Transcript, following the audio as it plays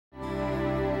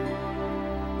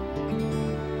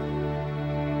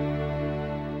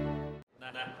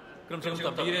그럼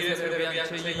지금부터 미래 세대를 위한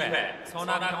제2회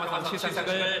선악 평화상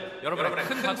시상식을 여러분의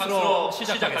큰 박수로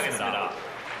시작하겠습니다.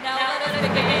 Now let us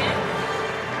begin.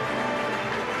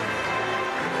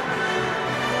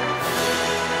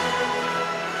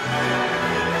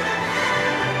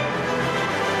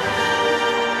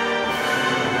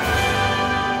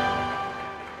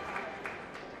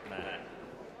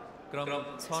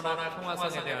 그럼 선악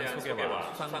평화상에 대한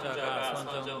소개와 수상자가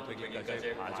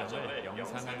선정되기까지의 과정을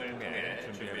영상을 통해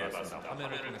준비해봤습니다.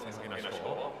 화면을 통해서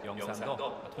확인하시고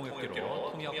영상도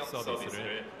통역기로 통역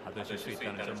서비스를 받으실 수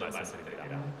있다는 점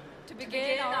말씀드립니다. To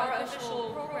begin our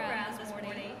official program this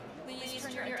morning, please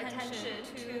turn your attention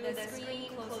to the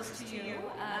screen close to you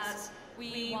as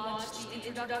we watch the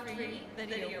introductory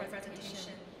video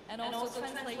presentation. And also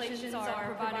translations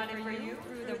are provided for you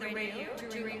through the radio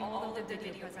during all of the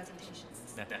video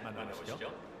presentations. 네, 만나보시죠.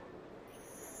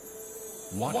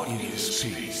 What is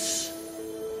peace?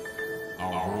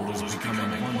 Our world is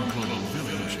becoming one global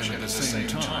village, and at the same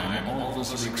time, all of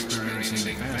us are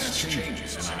experiencing vast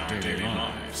changes in our daily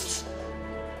lives.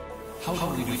 How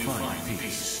do we define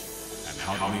peace? And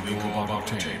how do we go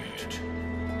about obtaining it?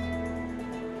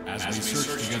 As we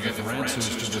search together for answers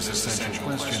to this essential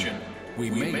question, we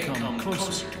may come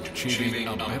closer to achieving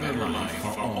a better life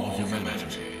for all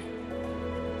humanity.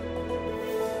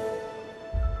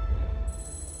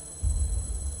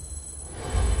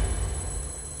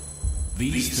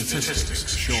 These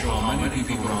statistics show how many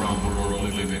people around the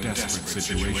world live in desperate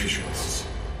situations.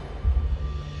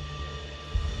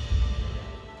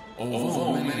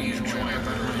 Although many enjoy a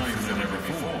better life than ever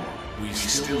before, we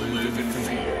still live in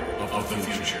fear of the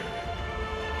future.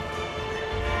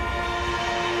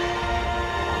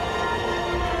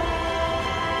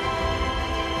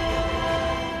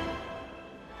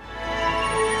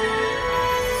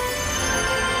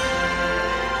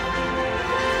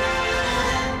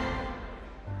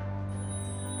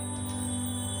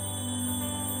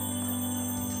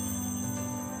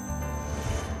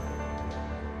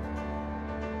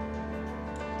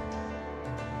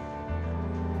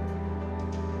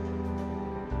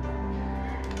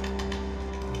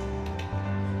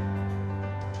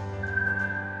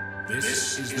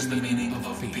 This is the meaning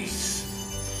of peace,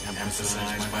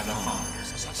 emphasized by the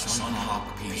founders of the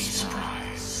Sunhak Peace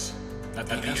Prize. That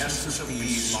the essence of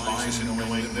peace lies in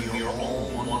knowing that we are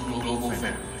all one global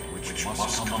family, which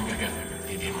must come together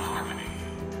in harmony.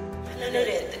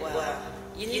 하늘의 뜻과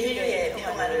인류의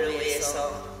평화를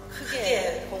위해서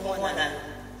크게 공헌한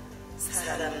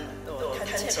사람 또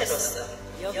단체로서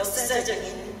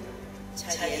역사적인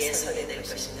자리에 서게 될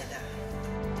것입니다.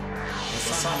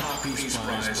 The Sunhak Peace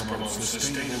Prize promotes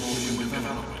sustainable human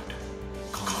development,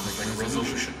 conflict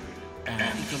resolution,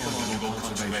 and ecological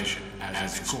conservation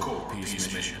as its core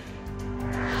peace mission.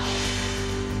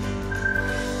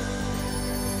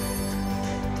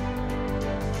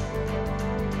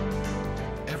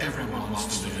 Everyone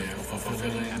wants to live a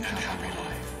fulfilling and happy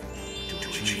life. To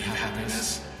achieve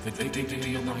happiness, the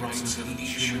dignity and the rights of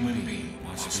each human being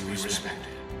must be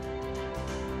respected.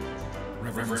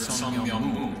 Reverend Sun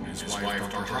Myung-moon and his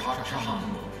wife Dr. Hak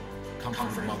Cha-han-moon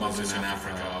comforted mothers in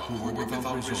Africa who were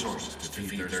without resources to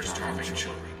feed their starving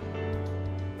children.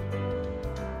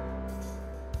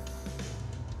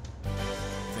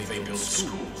 They built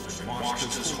schools and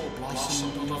watched as hope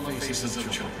blossomed on the faces of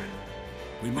children.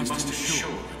 We must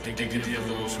ensure the dignity of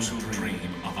those who dream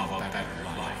of a better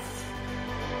life.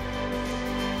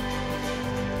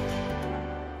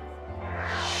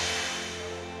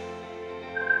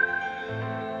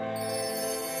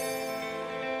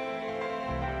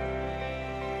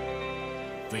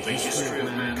 The history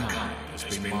of mankind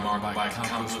has been marked by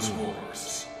countless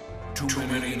wars. Too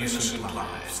many innocent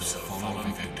lives have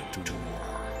fallen victim to war.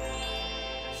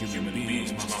 Human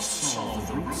beings must solve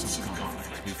the roots of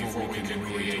conflict before we can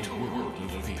create a world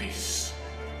of peace.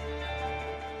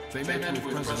 They met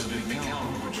with President Mikhail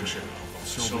Gorbachev of the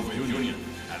Soviet Union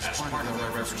as part of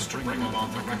their efforts to bring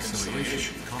about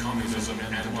reconciliation, communism,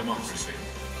 and democracy.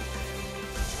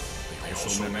 They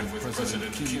also met with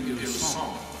President Kim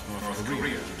Il-sung of North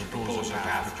Korea to propose a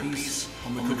path to peace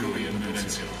on the Korean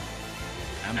Peninsula.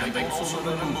 And they also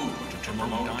led a movement to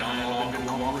promote dialogue and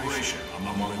cooperation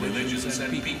among religions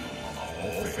and people of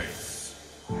all faiths.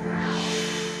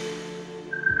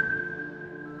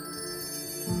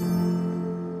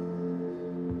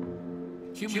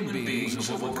 Human beings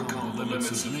have overcome the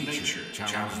limits of nature,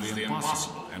 challenged the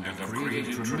impossible, and have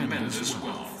created tremendous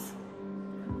wealth.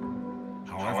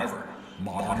 However,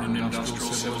 modern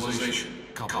industrial civilization,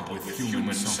 coupled with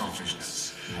human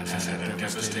selfishness, has had a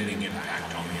devastating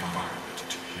impact on the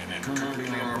environment. And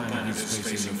currently our planet is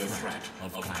facing the threat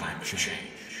of climate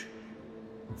change.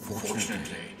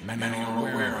 Fortunately, many are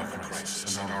aware of the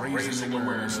crisis and are raising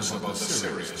awareness about the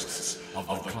seriousness of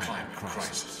the climate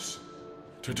crisis.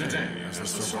 Today, as the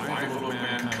survival of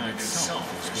mankind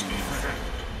itself is being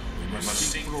threatened, we must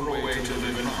seek for a way to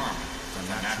live in harmony with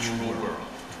the natural world.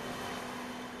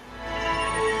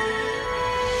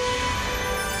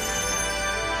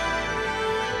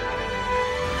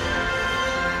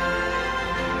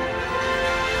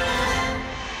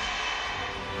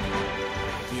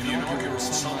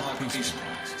 Sunhak Peace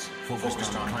Prize,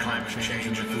 focused on climate change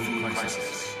and the food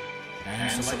crisis,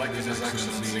 and selected His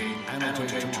Excellency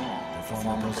Annotate Tong, the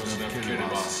former President of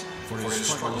Kiribati, for his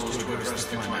struggles to address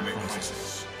the climate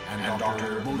crisis, and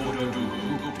Dr. Mododu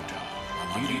Gupta,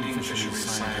 a leading fisheries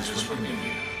scientist from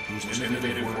India, whose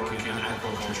innovative work in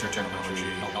agriculture technology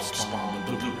helped spawn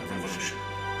the Blue Revolution.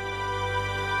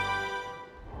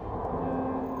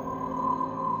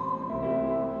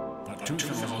 The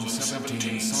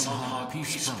 2017 Sunhak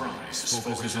Peace Prize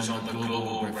focuses on the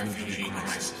global refugee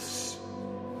crisis.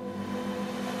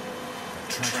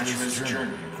 The treacherous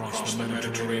journey across the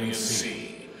Mediterranean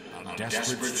Sea, a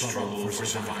desperate struggle for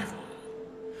survival.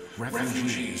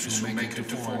 Refugees who make it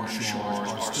to foreign shores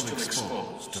are still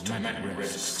exposed to many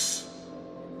risks.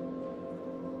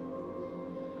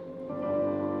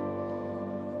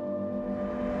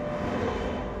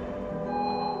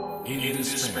 In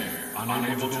despair,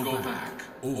 unable to go back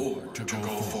or to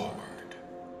go forward.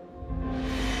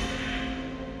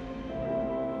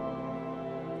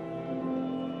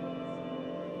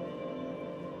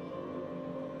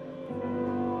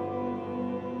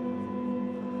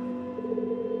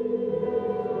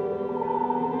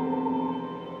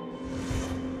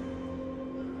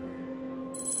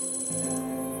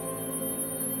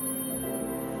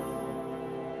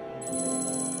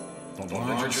 The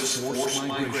largest forced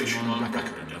migration on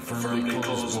record in the firmly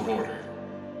closed border.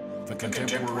 The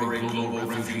contemporary global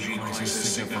refugee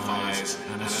crisis signifies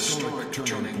an historic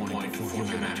turning point for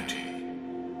humanity.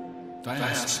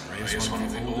 Diaspora is one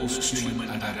of the oldest human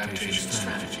adaptation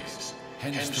strategies.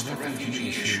 Hence, the refugee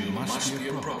issue must be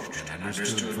approached and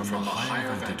understood from a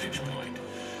higher vantage point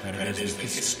than it is the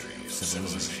history of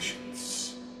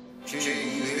civilizations.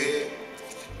 제2회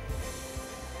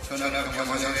선악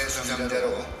평화상의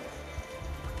수상자로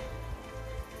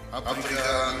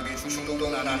아프리카 및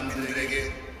중동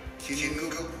난민들에게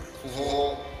긴급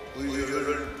구호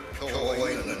의료를 표하고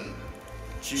있는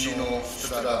지노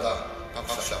스트라다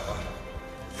박사와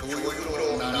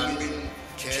교육으로 난민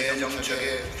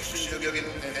재정책의 실질적인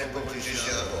해법을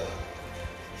제시하고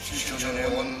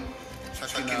실천해온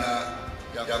사키나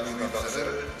야쿠비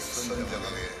박사를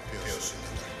선정하게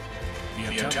되었습니다.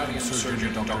 The Italian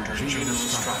surgeon Dr. Gino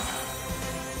Strada,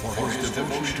 for his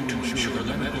devotion to ensure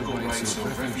the medical rights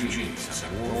of refugees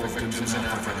and war victims in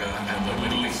Africa and the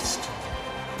Middle East,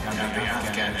 and the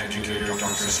Afghan educator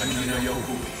Dr. Sakena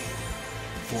Yacoobi,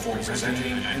 for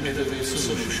presenting an innovative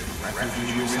solution to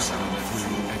refugee resettlement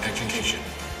through education,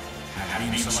 have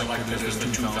been selected as the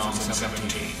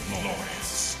 2017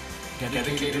 laureates.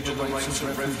 Dedicated to the rights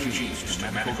of refugees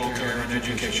to medical care and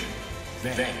education,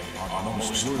 they are the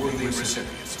most worthy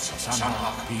recipients of the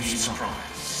Sunhak Peace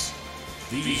Prize.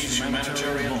 These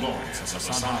humanitarian laureates of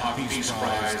the Sunhak Peace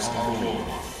Prize are role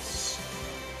models,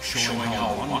 showing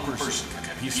how one person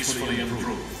can peacefully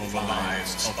improve the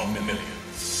lives of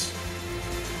millions.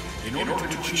 In order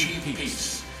to achieve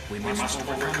peace, we must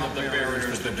overcome the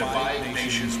barriers that divide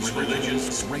nations,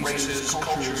 religions, races,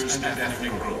 cultures, and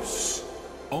ethnic groups.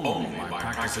 Only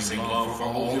by practicing love for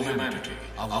all humanity,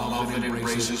 a love that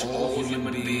embraces all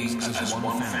human beings as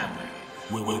one family,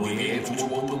 we will be able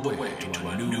to open the way to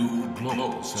a new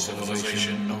global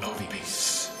civilization of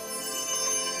peace.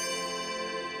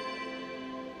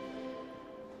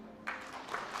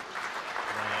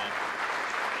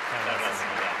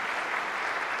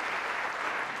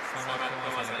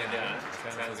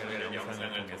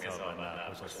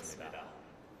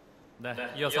 네,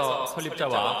 이어서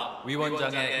설립자와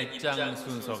위원장의 입장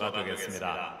순서가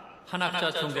되겠습니다. 한학자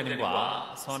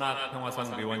총재님과 선학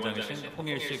평화상 위원장이신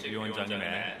홍일식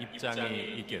위원장님의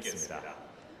입장이 있겠습니다.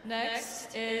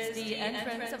 Next is the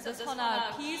entrance of the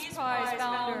Sunhak Peace Prize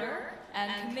founder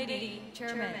and committee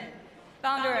chairman.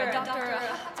 Founder Dr.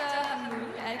 Hakja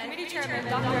Han-moon and committee chairman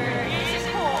Dr.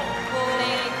 Sik Hong will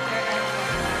make their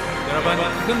entrance. 여러분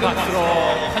큰 박수로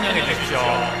환영해 주십시오.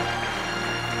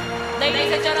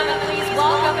 Ladies and gentlemen, please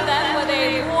welcome them with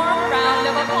a warm round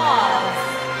of applause.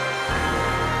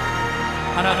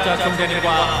 한학자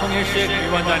총재님과 홍일식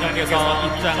위원장님께서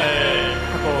입장을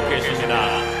하고 계십니다.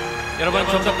 여러분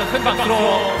좀 더 큰 박수로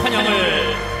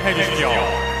환영을 해 주십시오.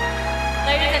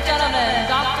 Ladies and gentlemen,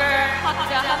 Dr.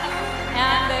 Hakja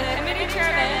and the committee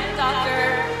chairman,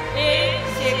 Dr.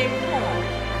 Sik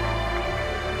Hong.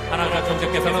 한학자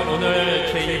총재께서는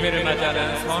오늘 제2회를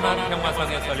맞이하는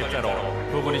선악평화상의 설립자로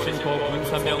두 분이신 고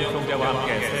문선명 총재와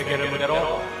함께 세계를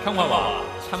무대로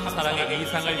평화와 참사랑의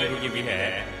이상을 이루기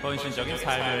위해 헌신적인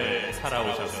삶을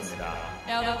살아오셨습니다.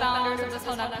 Now the founders of the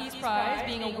Sunhak Peace Prize,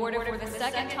 being awarded for the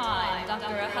second time,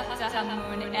 Dr. Hakja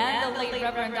and the late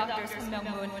Reverend Dr.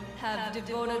 Sunmyeong Moon, have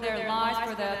devoted their lives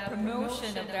for the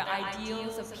promotion of their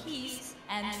ideals of peace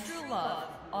and true love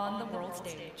on the world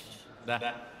stage. 네.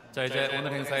 자, 이제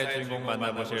오늘 행사의 주인공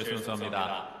만나보실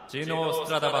순서입니다. 지노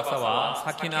스트라다 박사와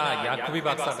사키나 야쿠비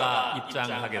박사가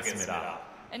입장하겠습니다.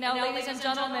 And now, ladies and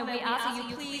gentlemen, we ask that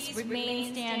you please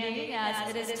remain standing as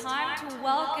it is time to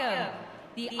welcome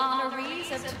the honorees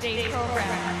of today's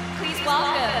program. Please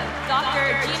welcome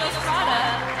Dr. Gino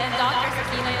Strada and Dr.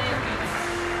 Sakena Yacoobi.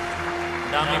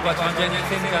 난민과 전쟁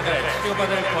희생자들의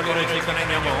치료받을 권리를 지켜낸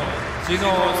영웅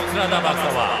지노 스트라다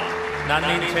박사와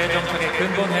난민 재정착의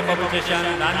근본 해법을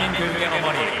제시한 난민 교육의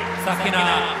어머니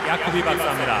사키나 야쿠비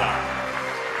박사입니다.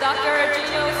 Dr.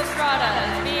 Gino Strada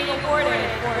is being awarded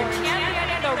for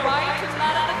championing the right to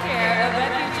medical care of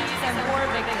refugees and war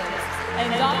victims, and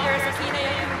Dr. Sakena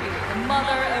Yacoobi, the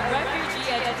mother of refugee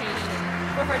education,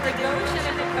 for her devotion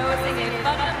in proposing a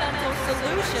fundamental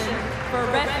solution for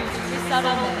refugee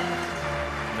resettlement.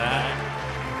 네.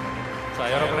 자,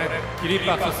 여러분의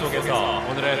기립박수 속에서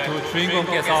오늘의 두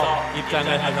주인공께서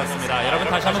입장을 하셨습니다. 여러분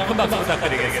다시 한번 큰 박수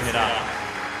부탁드리겠습니다.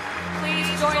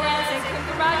 Please join us in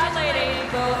congratulating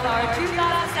both our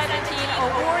 2017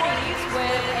 awardees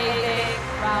with a big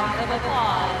round of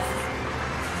applause.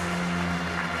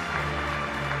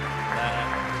 네.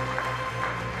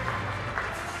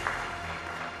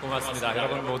 고맙습니다.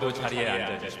 여러분 모두 자리에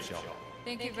앉아주십시오.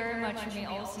 Thank you very much. Remain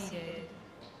all seated.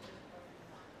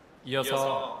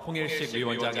 이어서 홍일식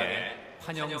위원장의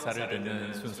환영사를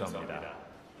듣는 순서입니다.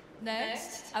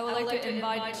 Next, I would like to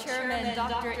invite Chairman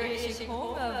Dr. Sik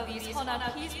Hong of the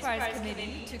Sunhak Peace Prize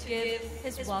Committee to give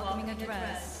his welcoming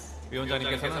address.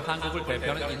 위원장님께서는 한국을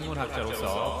대표하는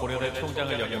인문학자로서 고려대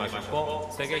총장을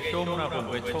역임하셨고 세계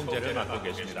효문화본부의 총재를 맡고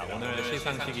계십니다. 오늘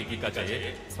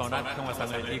시상식이기까지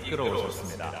선악평화상을 이끌어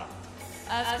오셨습니다.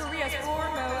 As Korea's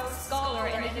foremost scholar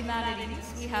in the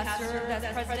humanities, he has served as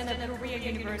president of Korea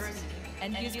University,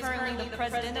 and he is currently the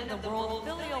president of the World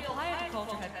Filial Piety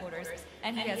Culture Headquarters,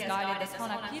 and he has guided the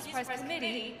Sunhak Peace Prize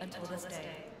Committee until this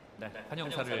day. 네,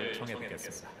 환영사를 청해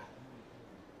듣겠습니다.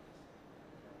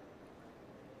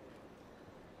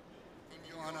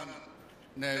 존경하는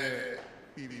내외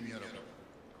비빔 여러분,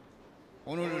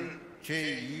 오늘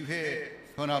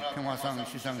제2회 선악평화상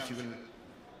시상식을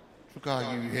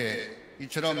축하하기 위해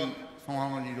이처럼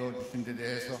성황을 이루어주신 데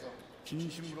대해서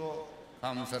진심으로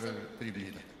감사를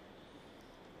드립니다.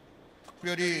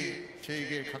 특별히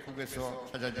세계 각국에서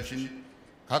찾아주신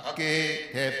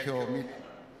각계의 대표 및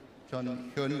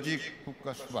전 현직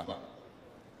국가수반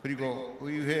그리고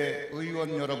의회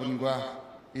의원 여러분과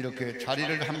이렇게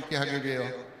자리를 함께하게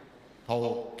되어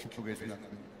더욱 기쁘게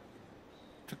생각합니다.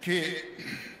 특히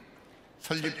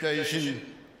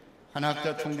설립자이신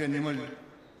한학자 총재님을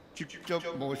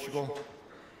직접 모시고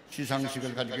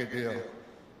시상식을 가지게 되어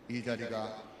이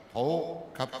자리가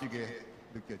더욱 값지게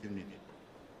느껴집니다.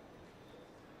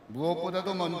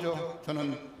 무엇보다도 먼저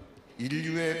저는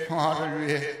인류의 평화를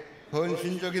위해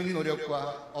헌신적인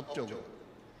노력과 업적으로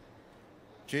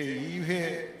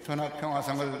제2회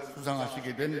선악평화상을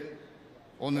수상하시게 된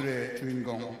오늘의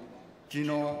주인공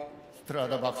지노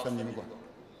스트라다 박사님과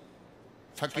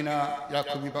사키나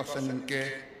야쿠비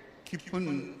박사님께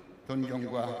깊은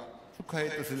존경과 축하의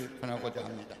뜻을 전하고자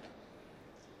합니다.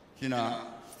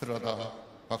 지나 스트라다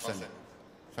박사님,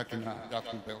 사키나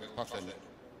야쿠비 박사님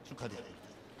축하드립니다.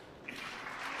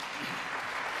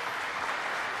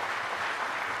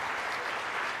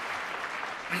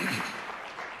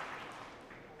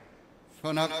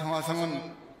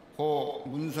 선악평화상은 고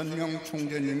문선명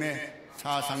총재님의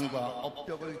사상과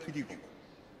업적을 기리고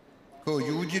그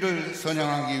유지를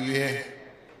선양하기 위해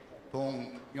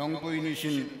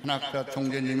동영부인이신 한학자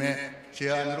총재님의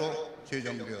제안으로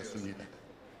제정되었습니다.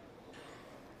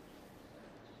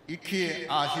 익히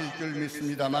아실 줄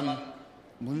믿습니다만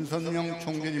문선명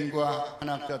총재님과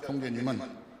한학자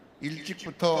총재님은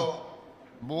일찍부터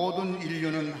모든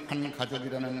인류는 한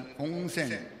가족이라는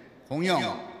공생,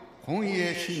 공영,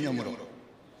 공의의 신념으로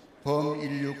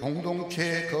범인류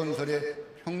공동체 건설에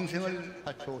평생을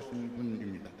바쳐오신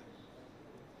분입니다.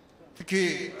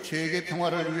 특히 세계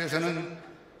평화를 위해서는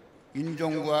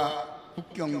인종과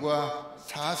국경과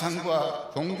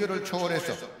사상과 종교를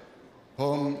초월해서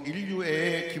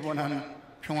범인류애에 기본한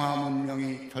평화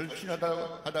문명이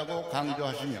절실하다고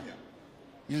강조하시며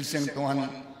일생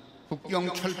동안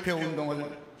국경 철폐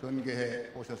운동을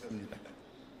전개해 오셨습니다.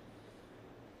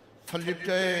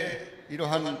 설립자의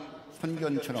이러한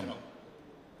선견처럼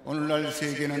오늘날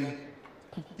세계는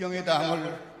국경의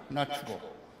담을 낮추고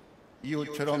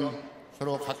이웃처럼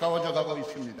서로 가까워져 가고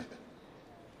있습니다.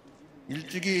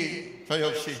 일찍이 저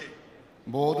역시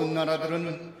모든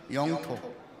나라들은 영토,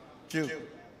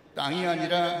 즉 땅이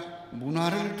아니라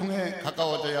문화를 통해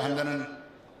가까워져야 한다는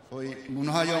소위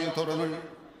문화형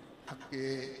토론을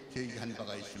학계에 제기한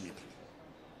바가 있습니다.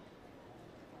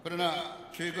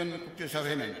 그러나 최근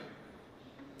국제사회는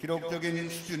기록적인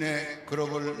수준의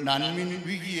글로벌 난민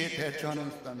위기에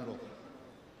대처하는 수단으로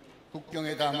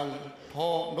국경의 담을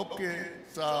더 높게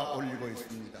쌓아 올리고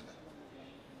있습니다.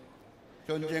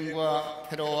 전쟁과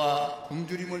테러와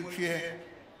굶주림을 피해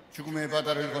죽음의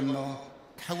바다를 건너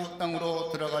타국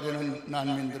땅으로 들어가려는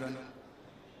난민들은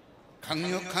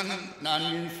강력한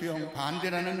난민 수용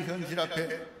반대라는 현실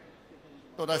앞에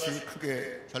또다시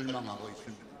크게 절망하고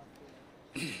있습니다.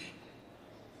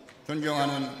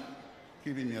 존경하는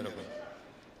귀빈 여러분,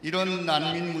 이런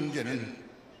난민 문제는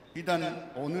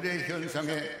비단 오늘의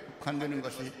현상에 국한되는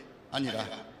것이 아니라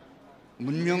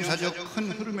문명사적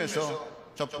큰 흐름에서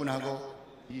접근하고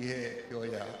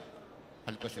이해되어야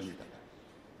할 것입니다.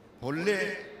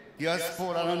 본래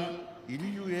디아스포라는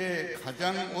인류의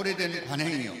가장 오래된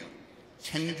관행이요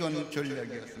생존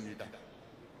전략이었습니다.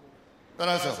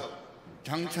 따라서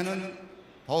장차는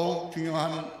더욱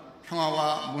중요한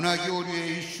평화와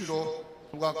문화교류의 이슈로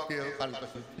부각되어 갈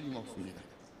것이 틀림없습니다.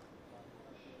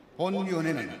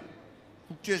 본위원회는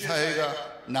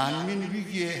국제사회가 난민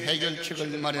위기의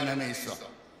해결책을 마련함에 있어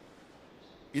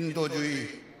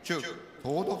인도주의, 즉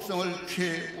도덕성을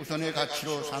최우선의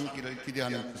가치로 삼기를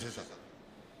기대하는 뜻에서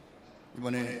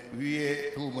이번에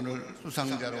위의 두 분을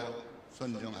수상자로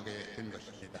선정하게 된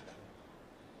것입니다.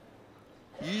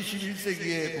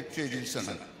 21세기의 국제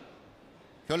질서는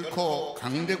결코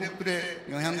강대국들의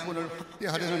영향권을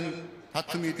확대하려는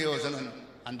다툼이 되어서는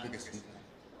안 되겠습니다.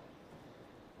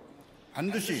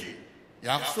 반드시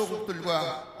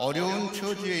약소국들과 어려운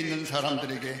처지에 있는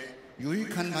사람들에게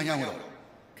유익한 방향으로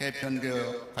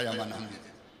개편되어 가야만 합니다.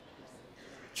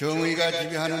 정의가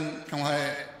지배하는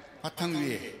평화의 바탕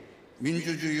위에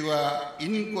민주주의와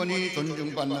인권이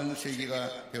존중받는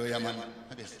세계가 되어야만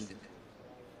하겠습니다.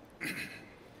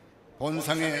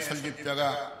 본상의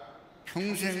설립자가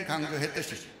평생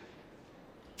강조했듯이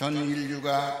전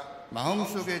인류가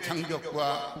마음속의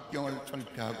장벽과 국경을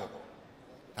철폐하고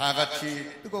다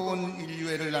같이 뜨거운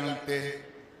인류애를 나눌 때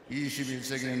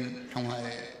 21세기는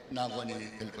평화의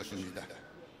낙원이 될 것입니다.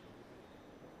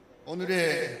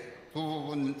 오늘의 두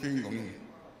분 주인공인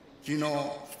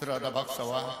지노 스트라다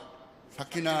박사와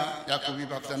사키나 야쿠비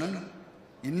박사는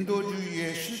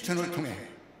인도주의의 실천을 통해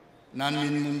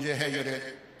난민 문제 해결에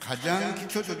가장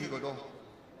기초적이고도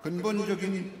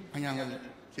근본적인 방향을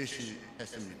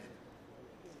제시했습니다.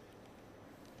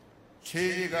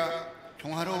 세계가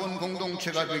평화로운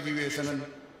공동체가 되기 위해서는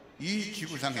이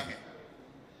지구상에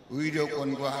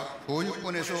의료권과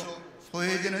교육권에서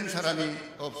소외되는 사람이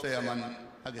없어야만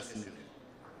하겠습니다.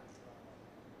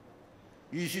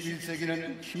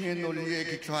 21세기는 힘의 논리에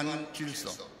기초한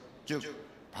질서, 즉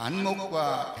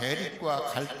반목과 대립과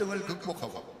갈등을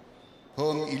극복하고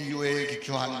범인류에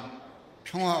기초한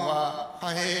평화와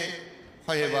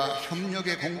화해와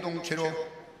협력의 공동체로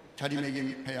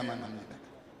자리매김해야만 합니다.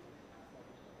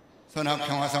 선악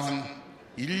평화상은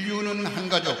인류는 한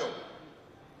가족,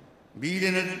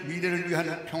 미래를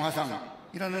위한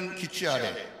평화상이라는 기치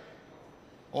아래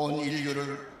온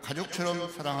인류를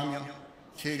가족처럼 사랑하며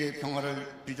세계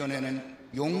평화를 빚어내는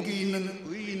용기 있는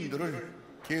의인들을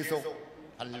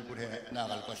계속 발굴해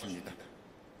나갈 것입니다.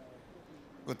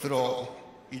 끝으로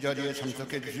이 자리에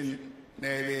참석해 주신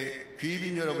내외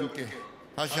귀빈 여러분께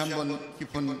다시 한번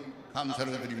깊은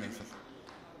감사를 드리면서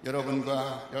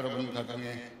여러분과 여러분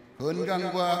가정의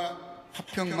건강과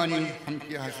화평만이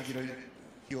함께 하시기를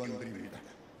기원드립니다.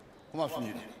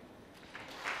 고맙습니다.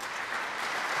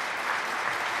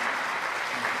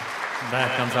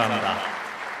 네, 감사합니다.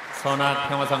 선악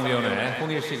평화상위원회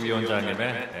홍일식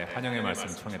위원장님의 환영의 말씀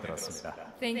청해 들었습니다.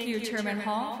 Thank you, Chairman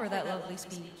Hong, for that lovely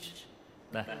speech.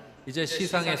 네, 이제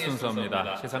시상의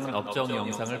순서입니다. 시상은 업적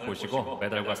영상을 보시고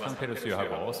메달과 상패를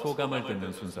수여하고 소감을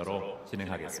듣는 순서로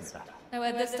진행하겠습니다. Now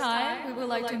at this time, we would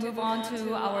like to move on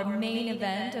to our main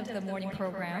event of the morning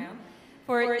program.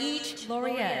 For each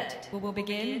laureate, we will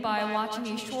begin by watching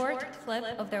a short clip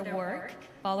of their work,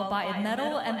 followed by a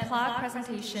medal and plaque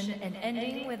presentation, and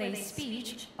ending with a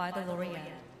speech by the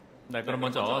laureate. 네, 그럼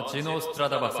먼저 지노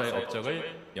스트라다 박사의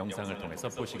업적을 영상을 통해서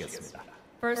보시겠습니다.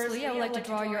 Firstly, I would like to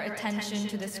draw your attention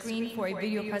to the screen for a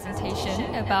video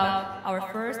presentation about our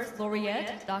first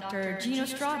laureate, Dr. Gino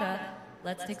Strada.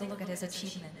 Let's take a look at his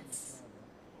achievements.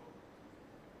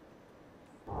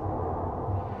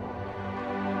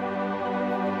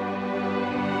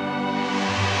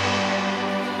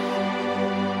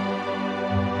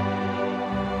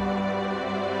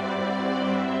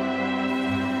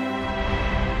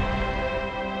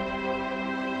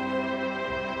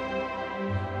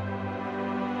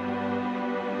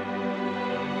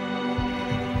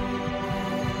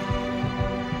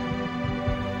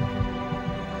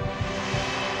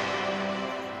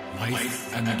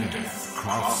 Life and death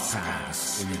cross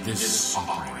paths in this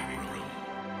operating room.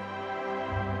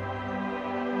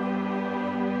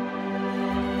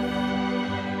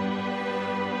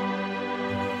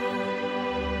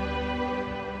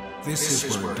 This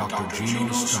is where Dr.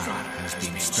 Gino Strada has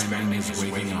been spending his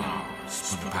waking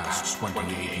hours for the past 28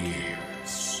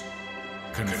 years.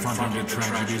 Confronting the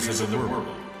tragedies of the world,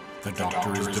 the doctor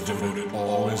has devoted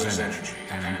all his energy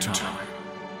and time.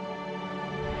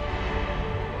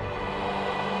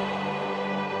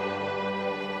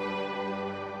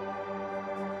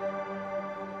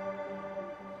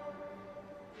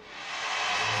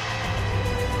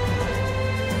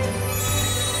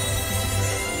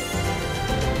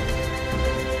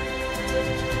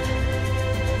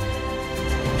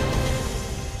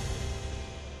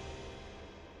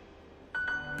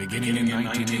 Beginning in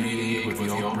 1988 with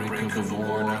the outbreak of the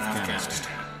war in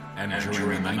Afghanistan, and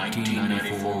during the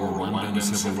 1994 Rwandan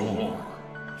Civil War,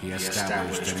 he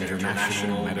established an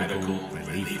international medical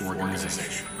relief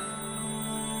organization.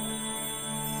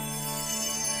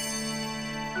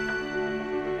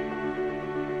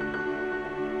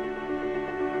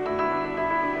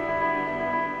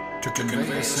 To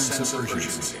convey a sense of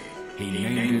urgency, he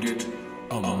named it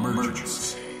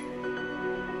emergency.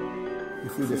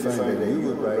 If we define the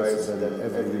human rights, then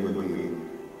every human being,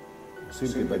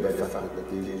 simply by the fact that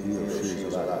he or she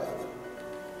is alive,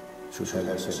 should have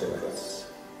the same rights.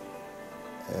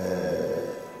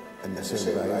 And the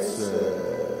same rights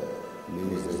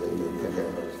means that you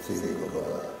cannot think of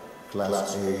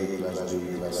Class A, Class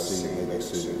B, Class C,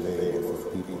 medicine available for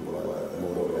people who are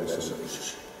more or less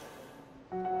rich.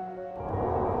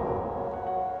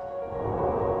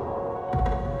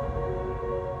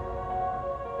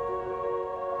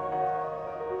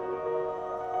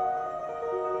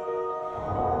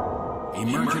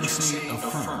 Emergency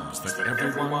affirms that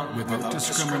everyone, without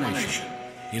discrimination,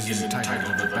 is entitled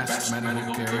to the best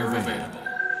medical care available,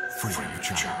 free of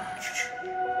charge.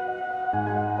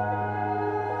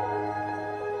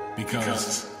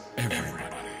 Because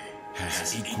everybody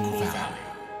has equal value.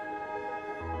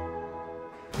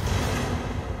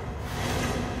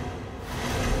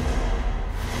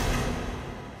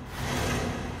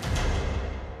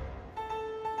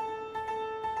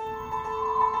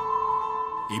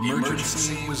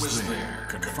 Emergency was there,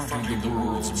 confronting the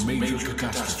world's major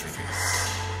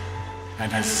catastrophes,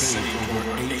 and has saved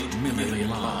over 8 million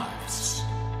lives.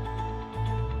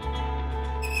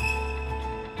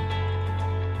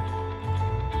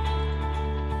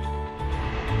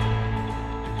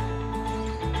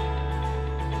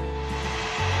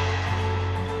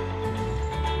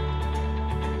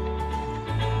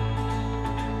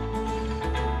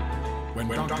 When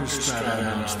Dr. Strada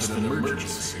announced that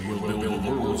emergency will build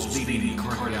the world's leading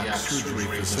cardiac surgery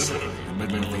facility in the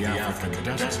middle of the African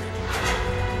desert,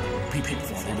 people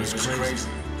thought he was crazy.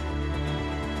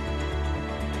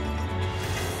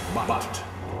 But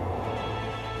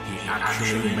he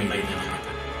actually made it happen.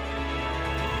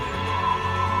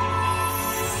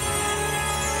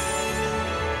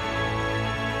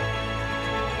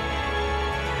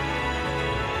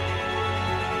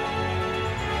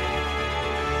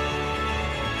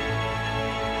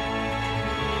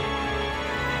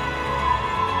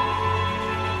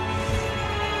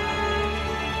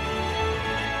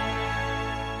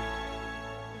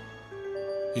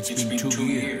 It's been 2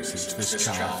 years since this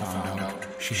child found out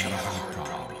she had a heart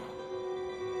problem.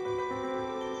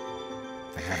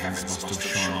 The heavens must have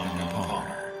shone down upon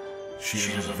her. She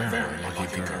is a very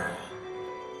lucky girl.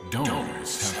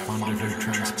 Donors have funded her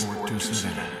transport to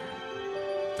Sudan.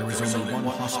 There is only one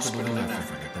hospital in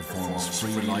Africa that performs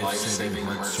free life-saving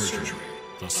heart surgery,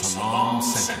 the Salam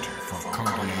Center for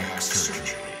Cardiac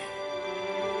Surgery.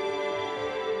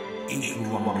 8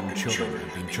 Rwandan children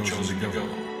have been chosen to go.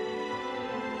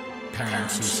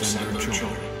 Parents who send their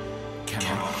children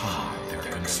cannot hide their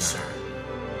concern.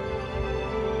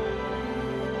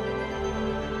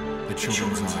 The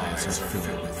children's eyes are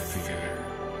filled with fear.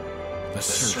 The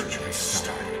surgery has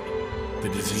started. The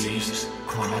disease,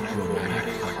 chronic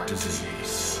rheumatic heart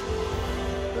disease.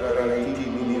 there are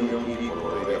 18 million people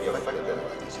already affected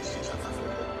by diseases in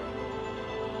Africa.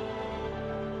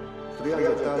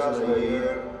 300,000 a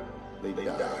year, they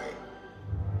die.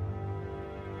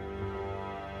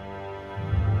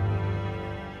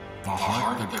 The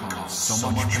heart that caused so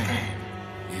much pain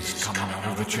is coming out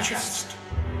of the chest.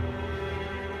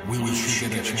 Will she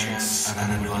get a chance at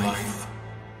a new life?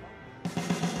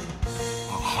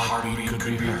 A heartbeat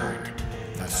could be heard.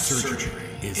 The surgery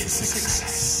is a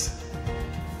success.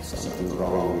 Something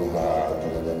wrong with the heart,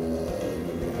 and then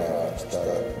the heart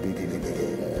start beating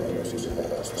again, and the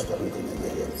heart start beating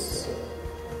again.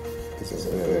 It's a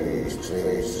very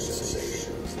strange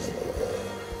sensation.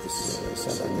 It's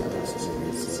something else.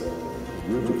 It's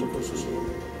beautiful to see.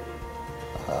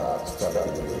 The heart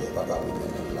starting to pump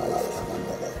in life and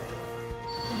life.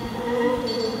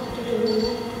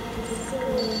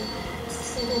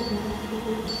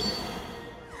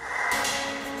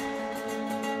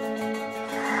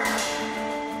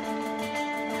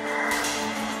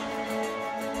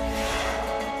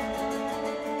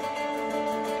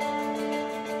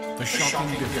 The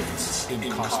shocking difference in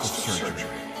cost of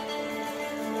surgery.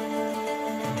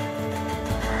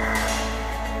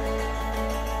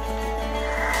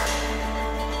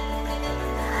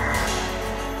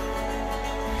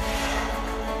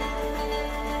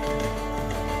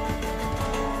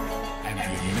 And the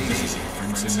amazing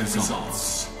difference in results.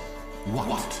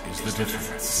 What is the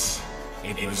difference?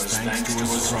 It was thanks to a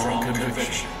strong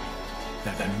conviction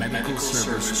that the medical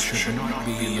service should not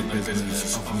be in the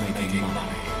business of making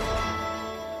money.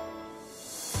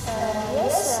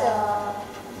 Yes,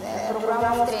 the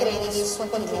program of training is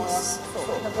continuous. So,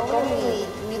 the program we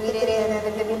train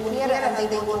the people here and they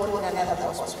go to another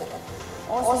hospital.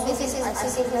 Also, this is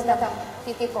assisting the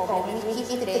people problem. We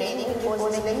keep training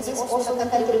because this is also the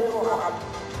country program.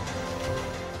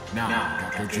 Now,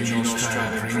 Dr. Gino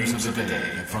Strada dreams of the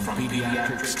day from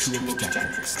pediatrics to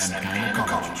obstetrics and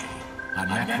gynecology. A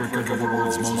network of the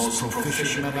world's most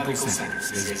proficient medical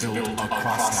centers is built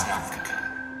across Africa.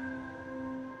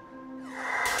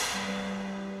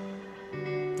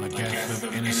 The death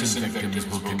of innocent victims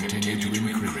will continue to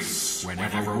increase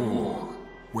whenever war,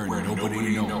 where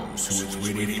nobody knows who is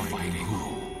really fighting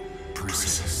who,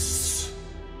 persists.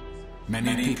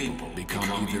 Many people become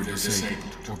either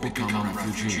disabled or become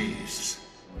refugees.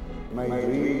 My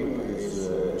dream is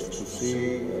to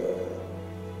see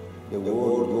the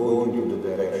world going into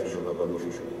the direction of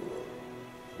evolution.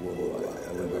 Worldwide.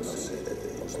 I will not say that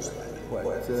it is but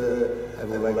I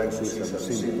would like to see some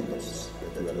symptoms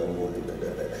that we are going in that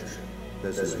direction.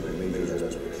 That's my major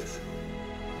aspiration.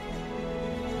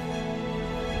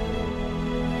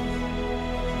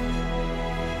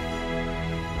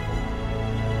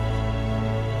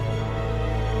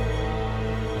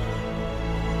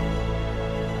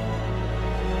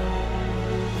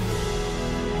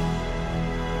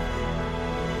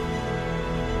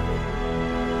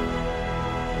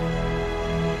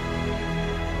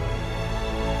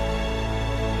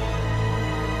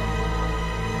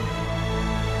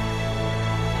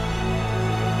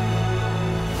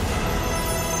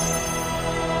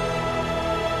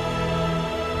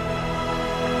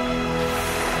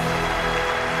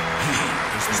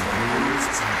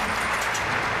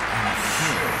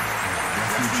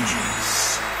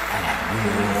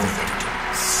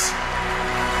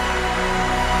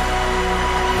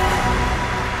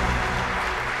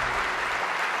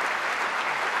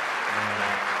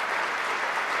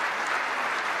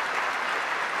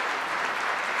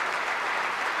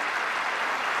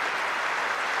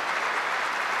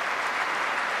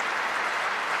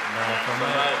 정말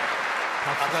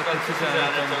박수가 그치지 않을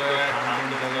정도의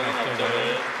감동적인 역전을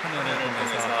화면을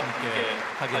통해서 함께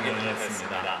확인을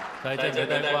했습니다. 자, 이제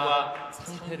메달과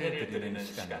상패를 드리는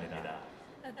시간입니다.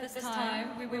 At this time,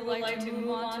 we would like to move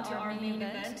on to our main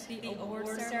event, the award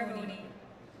ceremony.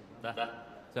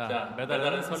 자,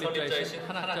 메달은 설립자이신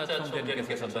한학자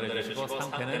총재님께서 전달해 주시고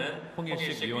상패는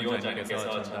홍일식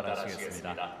위원장님께서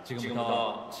전달하시겠습니다.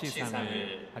 지금부터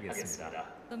치상을 하겠습니다.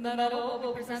 The medal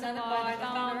will be presented by the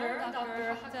founder,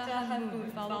 Dr. Hakja,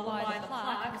 followed by the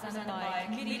plaque presented by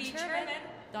committee chairman,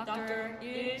 Dr.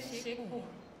 Sik Hong.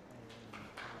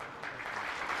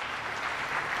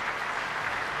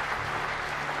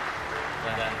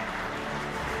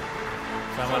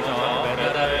 자, 먼저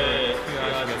메달을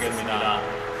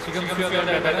수여하시겠습니다. 지금 수여될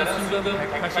메달은 순금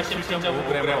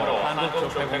 187.5g으로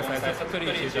한국조폐공사에서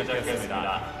특별히 제작되었습니다.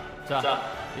 자,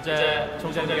 이제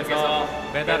총재님께서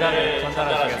메달을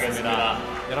전달하시겠습니다.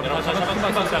 여러분 다시 한번 큰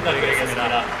박수 부탁드리겠습니다.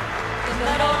 The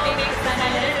medal being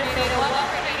presented is made of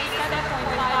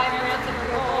 187.5 grams of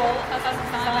gold, custom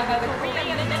signed by the Korean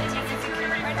Identity and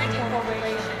Security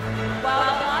Corporation,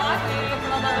 while the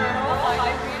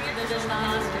Virgin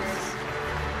Masters.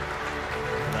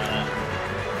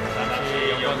 잠시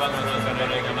영광 순간을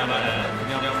기념하는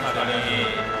기념사령이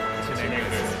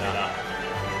진행되겠습니다.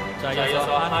 자,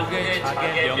 이어서 한국의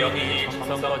자객 명의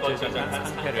정성껏 제작한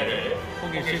상태를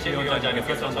홍일식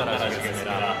위원장님께서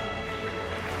전달하시겠습니다.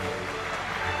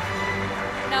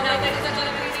 Now, ladies and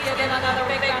gentlemen, please give another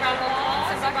big round of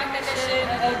applause in recognition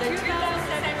of the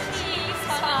 2017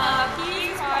 Sunhak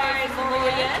Peace Prize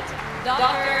laureate,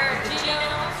 Dr.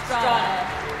 Gino Strada.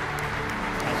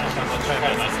 다시 한번 잘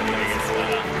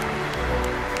말씀드리겠습니다.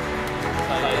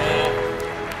 자, 이제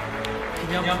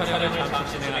기념사령을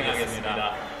잠시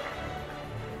진행하겠습니다.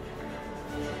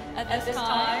 At this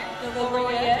time, the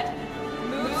laureate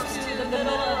moves to the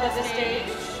middle of the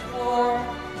stage for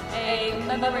a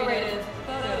commemorative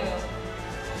photo.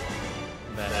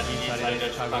 네, 이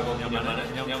자리를 차고 기념하는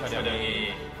기념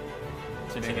촬영이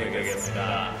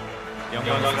진행되겠습니다.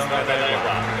 영광스러운 메달과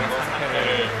그 상태를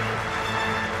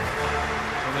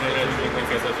오늘의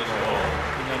주인공께서 주시고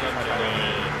기념 촬영을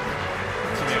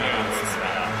진행하고 있습니다.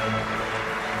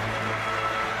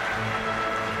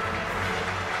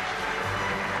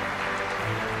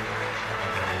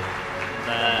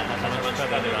 네, 다시 한번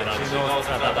축하드립니다. 지노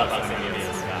스트라다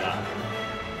박사님이었습니다.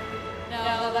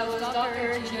 Now, that was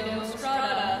Dr. Gino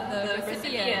Strada, the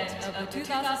recipient of the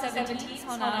 2017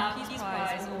 Sunhak Peace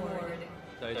Prize Award.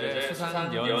 자, 이제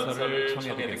수상 연설을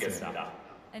청해드리겠습니다.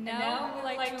 And now we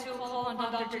would like to call on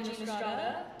Dr. Gino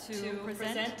Strada to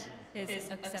present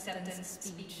his acceptance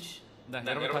speech. 네,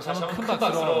 여러분 다시 한번 큰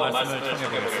박수로 말씀을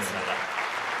청해보겠습니다.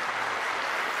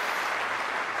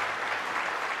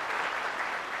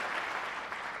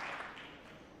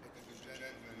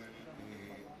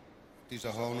 It is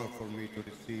an honor for me to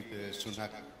receive the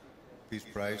Sunhak Peace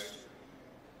Prize,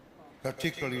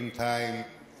 particularly in time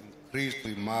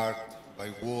increasingly marked by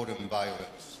war and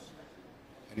violence,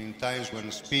 and in times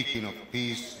when speaking of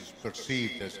peace is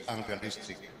perceived as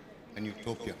unrealistic and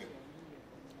utopian.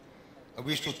 I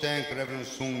wish to thank Reverend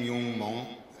Sun Myung Mon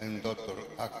and Dr.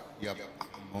 Ak Yap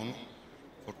Mon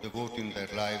for devoting their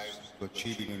lives to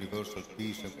achieving universal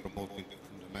peace and promoting the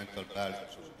fundamental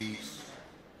values of peace,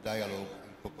 dialogue,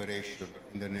 cooperation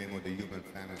in the name of the human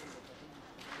family.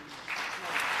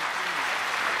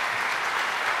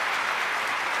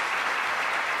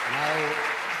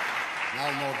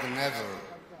 Now more than ever,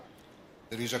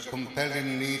 there is a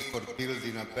compelling need for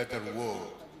building a better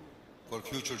world for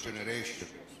future generations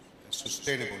and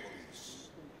sustainable peace.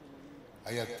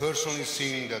 I have personally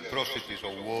seen the atrocities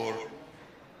of war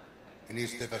and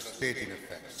its devastating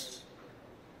effects.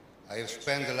 I have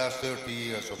spent the last 30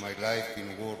 years of my life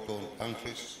in war-torn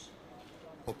countries,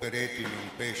 operating on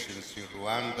patients in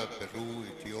Rwanda, Peru,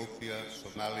 Ethiopia,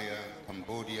 Somalia,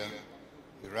 Cambodia,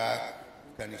 Iraq,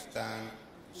 Afghanistan,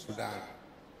 Sudan.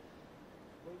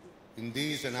 In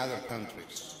these and other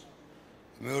countries,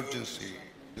 Emergency,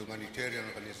 the humanitarian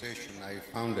organization I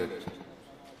founded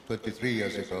 23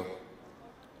 years ago,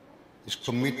 is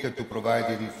committed to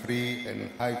providing free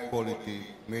and high-quality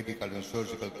medical and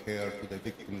surgical care to the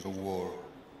victims of war,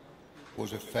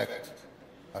 whose effects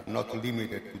are not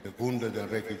limited to the wounded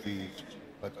and refugees,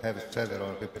 but have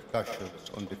several repercussions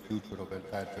on the future of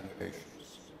entire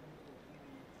generations.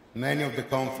 Many of the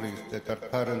conflicts that are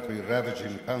currently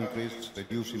ravaging countries,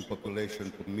 reducing population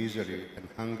to misery and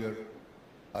hunger,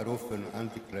 are often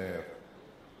undeclared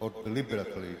or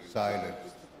deliberately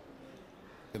silenced.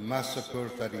 The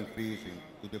massacres are increasing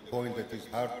to the point that it's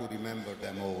hard to remember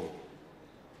them all.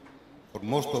 For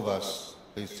most of us,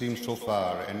 they seem so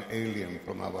far and alien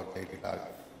from our daily life.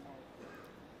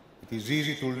 It is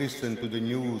easy to listen to the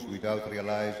news without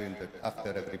realizing that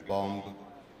after every bomb,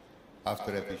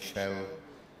 after every shell,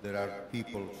 there are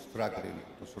people struggling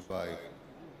to survive.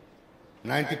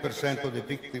 90% of the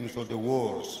victims of the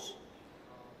wars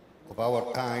of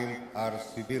our time are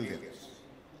civilians.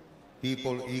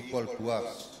 People equal to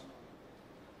us,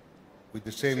 with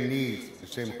the same needs, the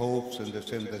same hopes, and the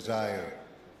same desire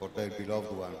for their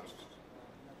beloved ones,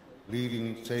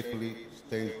 living safely,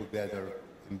 staying together,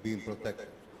 and being protected.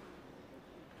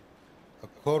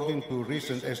 According to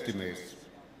recent estimates,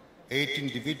 8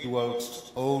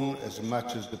 individuals own as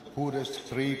much as the poorest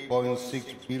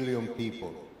 3.6 billion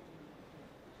people.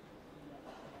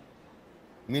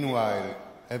 Meanwhile,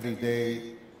 every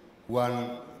day,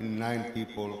 1 in 9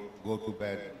 people go to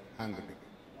bed hungry.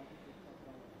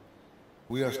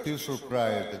 We are still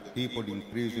surprised that people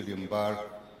increasingly embark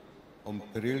on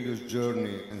perilous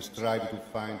journey and strive to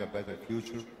find a better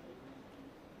future.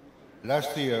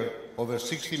 Last year, over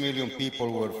 60 million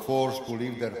people were forced to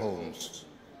leave their homes,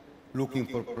 looking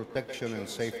for protection and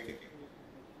safety.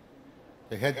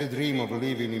 They had the dream of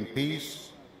living in peace,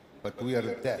 but we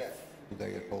are deaf to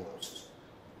their hopes.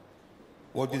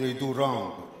 What did they do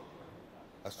wrong?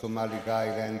 A Somali guy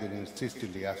landing in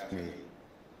Sicily asked me.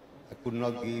 I could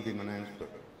not give him an answer.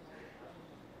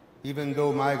 Even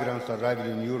though migrants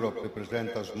arriving in Europe represent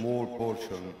a small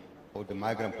portion of the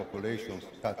migrant populations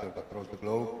scattered across the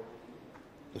globe,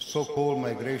 the so-called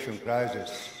migration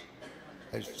crisis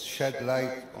has shed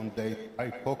light on the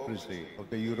hypocrisy of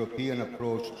the European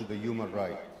approach to the human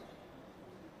rights.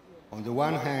 On the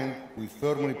one hand, we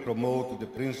firmly promote the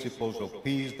principles of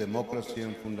peace, democracy,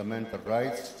 and fundamental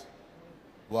rights,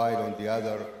 while on the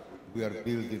other, we are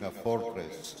building a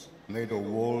fortress made of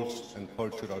walls and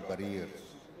cultural barriers,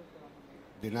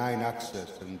 denying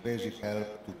access and basic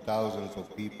help to thousands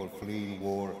of people fleeing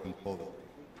war and poverty.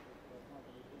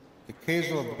 The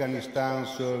case of Afghanistan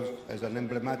serves as an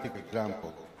emblematic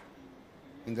example.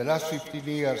 In the last 15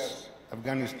 years,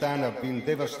 Afghanistan has been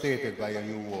devastated by a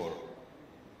new war.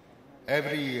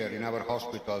 Every year in our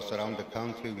hospitals around the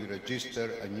country, we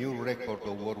register a new record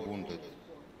of war wounded.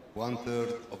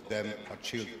 1/3 of them are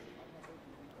children.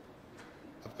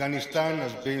 Afghanistan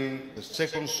has been the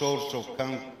second source of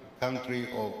country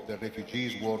of the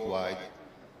refugees worldwide,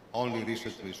 only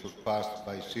recently surpassed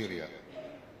by Syria,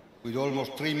 with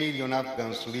almost 3 million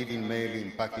Afghans living mainly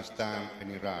in Pakistan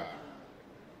and Iran.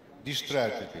 This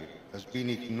tragedy has been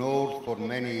ignored for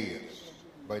many years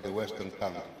by the Western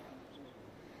countries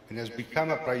and has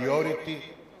become a priority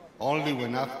only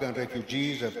when Afghan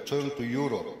refugees have turned to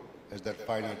Europe as their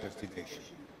final destination.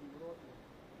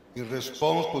 In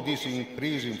response to this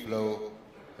increasing flow,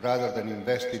 rather than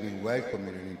investing in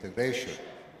welcoming and integration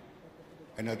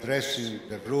and addressing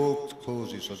the root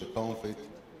causes of the conflict,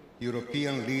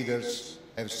 European leaders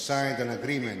have signed an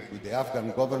agreement with the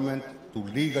Afghan government to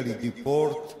legally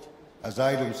deport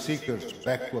asylum seekers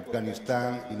back to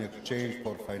Afghanistan in exchange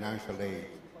for financial aid.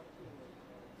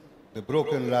 The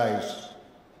broken lives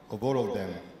of all of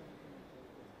them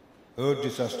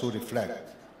urges us to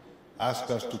reflect,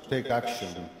 asks us to take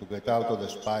action to get out of the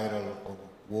spiral of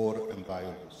war and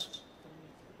violence.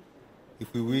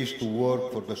 If we wish to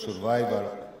work for the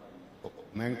survival of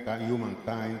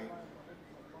humankind,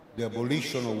 the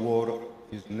abolition of war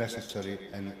is necessary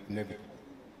and inevitable.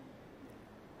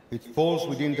 It falls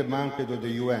within the mandate of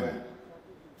the UN,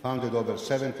 founded over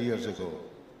 70 years ago,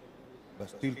 but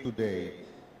still today,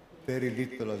 very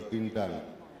little has been done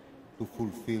to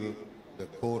fulfill the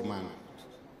core mandate.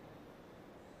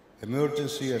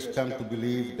 Emergency has come to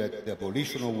believe that the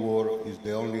abolition of war is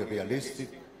the only realistic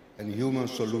and human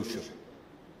solution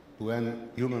to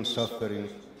end human suffering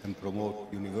and promote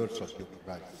universal human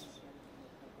rights.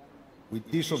 With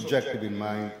this objective in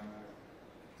mind,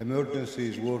 Emergency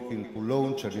is working to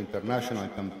launch an international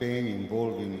campaign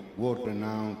involving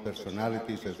world-renowned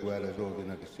personalities as well as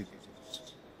ordinary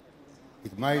citizens.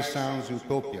 It might sound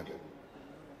utopian,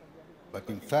 but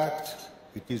in fact,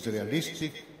 it is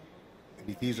realistic and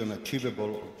it is an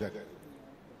achievable objective.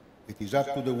 It is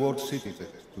up to the world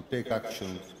citizens to take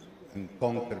action and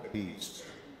conquer peace.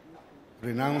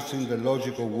 Renouncing the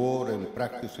logic of war and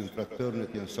practicing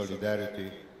fraternity and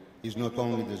solidarity is not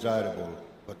only desirable,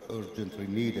 but urgently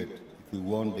needed if we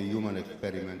want the human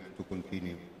experiment to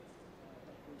continue.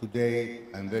 Today,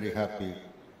 I'm very happy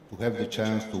to have the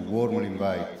chance to warmly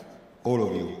invite all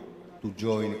of you to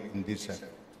join in this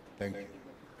effort. Thank you.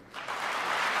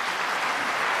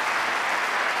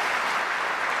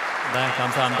 네,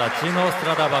 감사합니다. 지노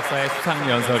스트라다 박사의 수상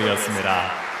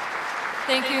연설이었습니다.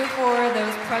 Thank you for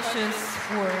those precious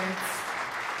words.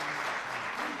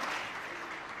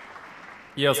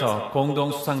 이어서 공동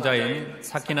수상자인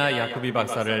사키나 야쿠비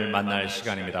박사를 만날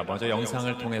시간입니다. 먼저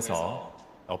영상을 통해서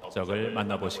업적을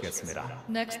만나보시겠습니다.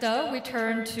 Next up, we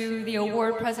turn to the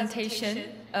award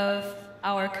presentation of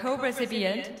our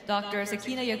co-recipient, Dr.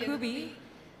 Sakena Yacoobi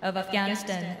of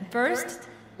Afghanistan. First,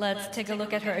 let's take a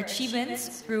look at her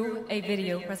achievements through a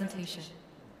video presentation.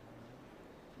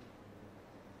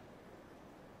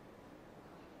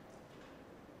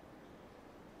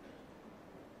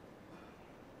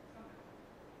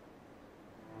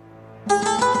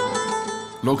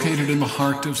 Located in the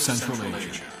heart of Central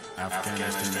Asia,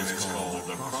 Afghanistan is called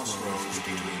the crossroads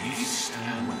between the East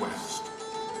and West.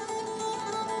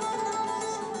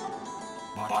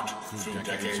 But through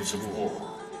decades of war,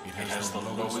 it has the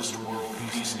lowest World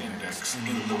Peace Index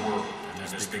in the world and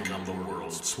has become the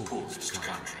world's poorest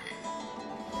country.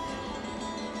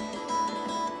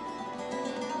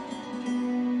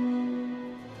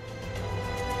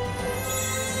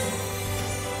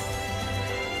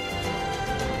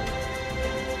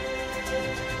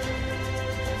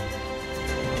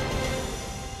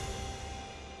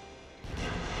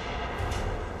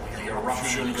 The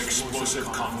eruption of explosive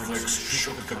conflicts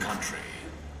shook the country.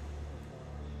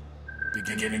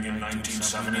 Beginning in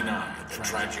 1979, the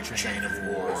tragic chain of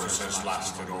wars has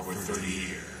lasted over 30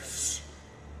 years.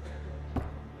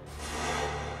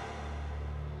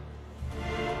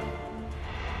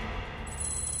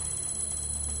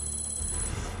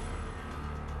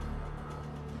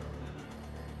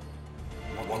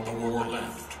 What the war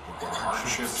left were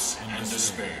hardships and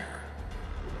despair.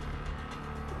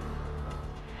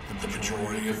 The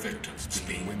majority of victims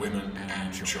being women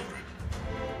and children.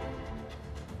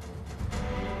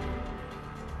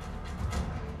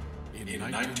 In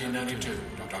 1992,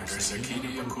 Dr. Sakena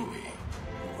Yacoobi,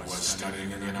 who was studying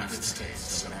in the United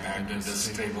States, abandoned a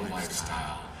stable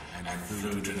lifestyle and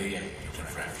flew to the aid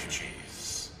of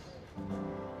refugees.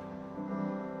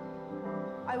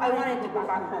 I wanted to go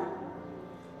back home.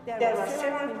 There were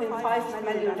 7.5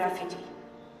 million refugees.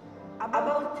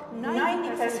 About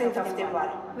 90% of them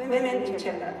were women and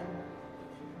children.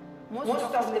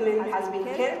 Most of the men has been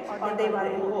killed or they were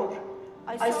in war.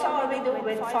 I saw a widow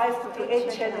with 5 to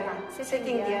 8 children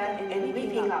sitting there and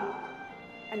weeping up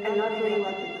and not knowing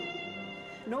what to do.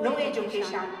 No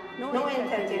education, no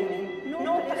entertainment,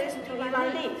 no place to even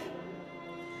live.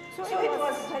 So it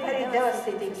was a very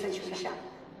devastating situation.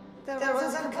 There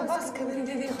was a capacity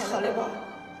to خالبا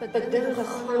بدل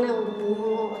خانه و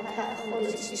بومو و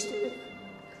تأخذ چیشته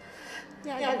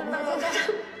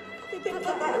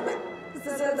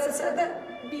زده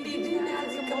بیدین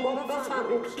از این که ما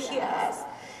بفهمیم کی است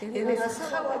یعنی از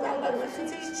خوادن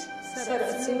برمتیج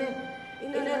سرسیمه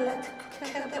این علت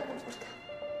کرده بود.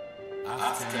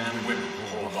 Afghan women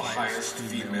hold the highest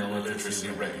female illiteracy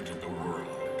rate in the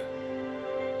world.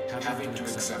 Having to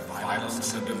accept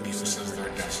violence and abuse as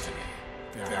their destiny,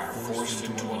 they are forced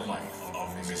into a life of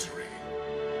misery.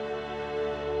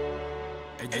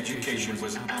 Education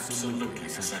was absolutely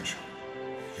essential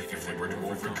if they were to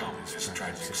overcome this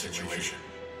tragic situation.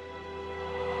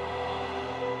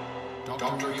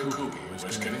 Dr. Yacoobi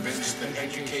was convinced that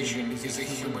education is a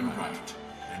human right,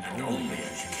 and only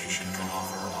education can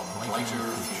offer a brighter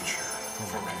future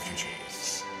for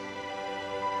refugees.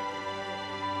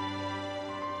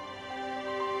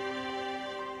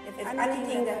 If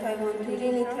anything that I want to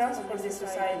really transform the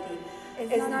society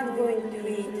is not going to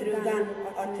be through gun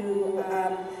or through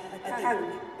a tank,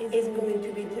 it's going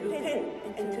to be through pen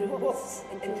and through books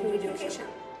and through education.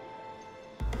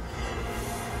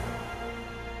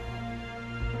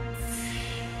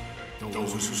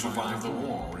 Those who survived the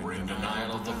war were in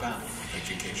denial of the value of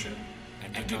education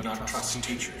and did not trust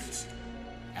teachers,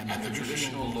 and the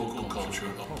traditional local culture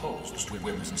opposed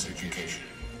women's education.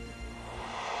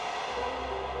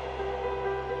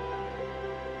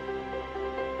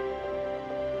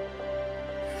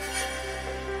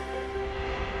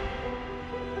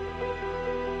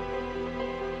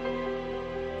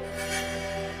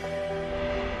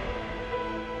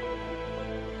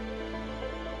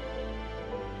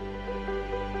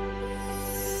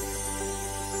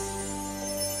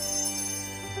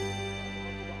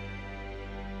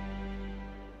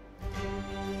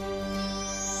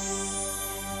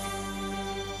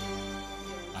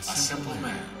 A simple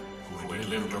man who had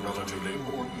lived a relatively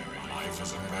ordinary life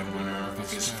as a breadwinner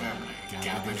of his family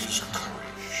gathered his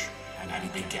courage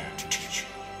and began to teach.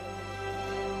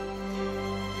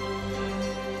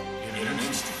 In an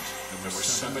instant, there were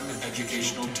 7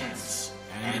 educational tents,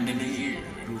 and in a year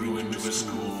it grew into a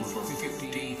school for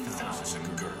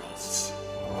 15,000 girls.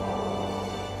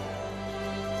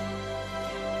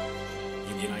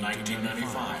 In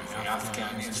 1995, the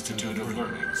Afghan Institute of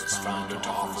Learning was founded to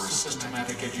offer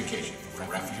systematic education for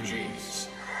refugees.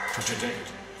 To date,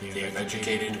 they have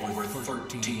educated over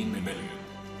 13 million.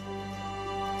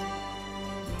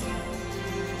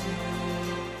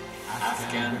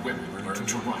 Afghan women learned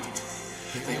to write.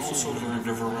 They also learned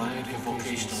a variety of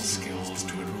vocational skills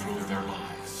to improve their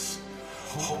lives.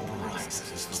 Hope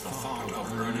rises as the thought of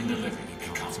earning a living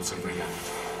becomes a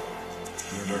reality.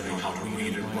 Learning how to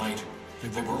read and write,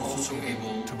 they were also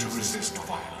able to resist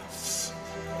violence.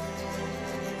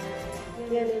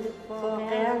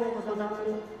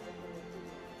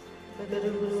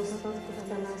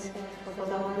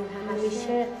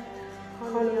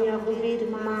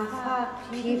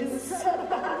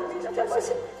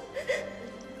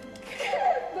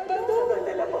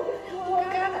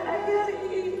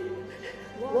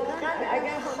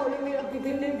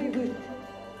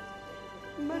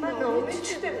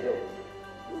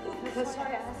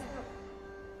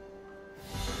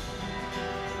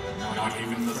 Not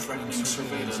even the threatening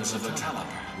surveillance of the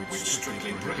Taliban, which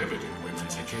strictly prohibited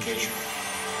women's education,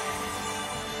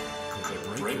 could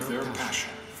break their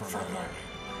passion for learning.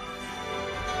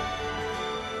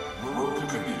 Rural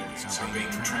communities are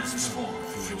being transformed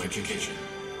through education.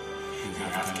 The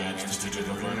Afghan Institute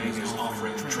of Learning is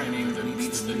offering training that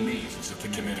meets the needs of the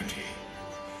community.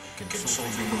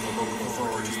 Consulting with the local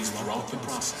authorities throughout the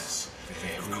process, they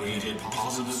have created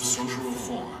positive social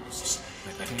reforms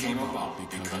that came about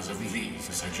because of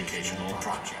these educational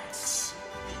projects.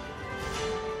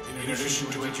 In addition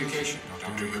to education,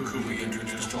 Dr. Yacoobi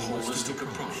introduced a holistic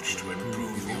approach to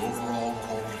improve the overall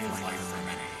quality of life for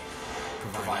many,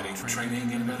 providing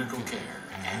training in medical care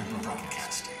and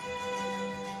broadcasting.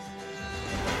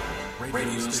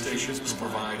 Radio stations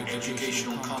provide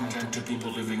educational content to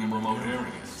people living in remote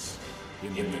areas.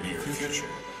 In the near future,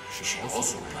 she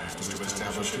also plans to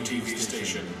establish a TV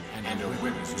station and a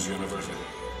women's university.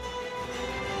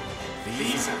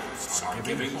 These efforts are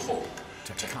giving hope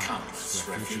to countless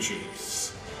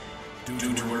refugees.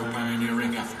 Due to her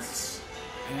pioneering efforts,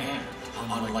 and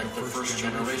unlike the first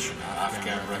generation of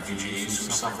Afghan refugees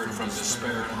who suffered from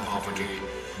despair and poverty,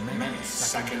 many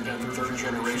second and third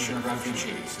generation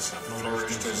refugees have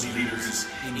flourished as leaders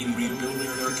in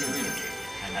rebuilding their community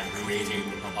and creating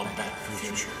a better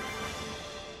future.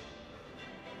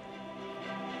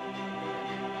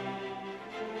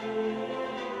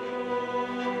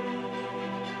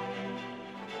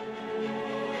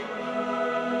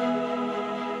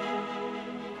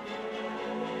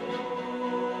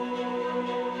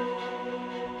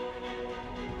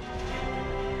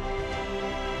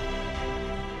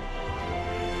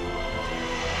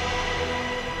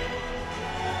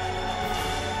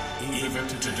 Even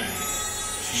today,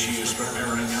 she is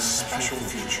preparing a special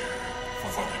future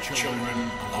for the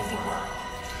children of the world.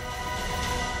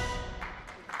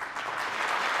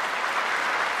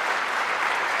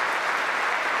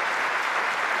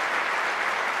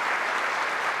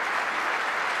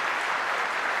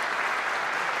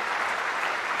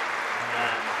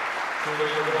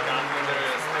 교육으로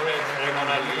난민들을 사회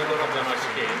다양한 리더로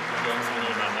변화시킨 영상을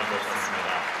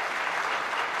만나보셨습니다.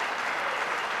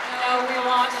 We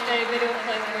watched a video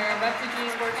clip where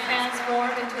refugees were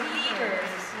transformed into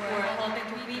leaders who are helping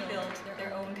to rebuild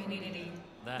their own community.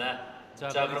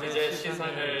 자, 그럼 이제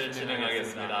시상을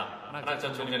진행하겠습니다. 하나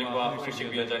전 총장님과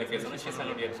후식 위원장님께서는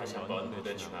시상을 위해 다시 한번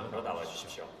무대 중앙으로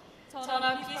나와주십시오.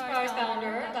 Sunhak Peace Prize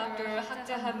founder Dr.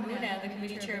 Hak Moon and the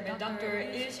committee chairman Dr.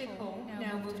 Sik Hong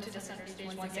now move to the center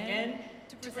stage once again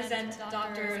to present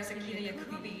Dr. Sakena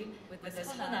Yacoobi with the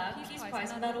Sunhak Peace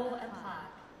Prize medal and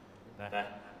plaque. 네.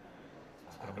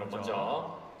 그럼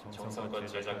먼저 정성껏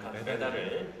제작한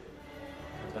배달을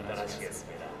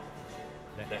전달하시겠습니다.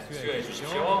 네, 수여해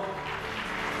주십시오.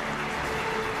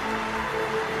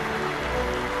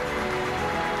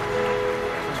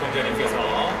 총장님께서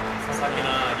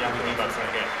사사키나 야쿠비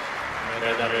박사에게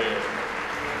배달을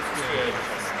수여해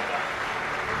주셨습니다.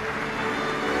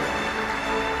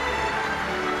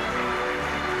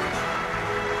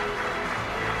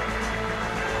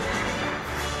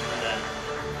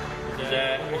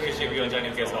 이제 후식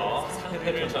위원장님께서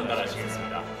상패를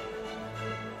전달하시겠습니다.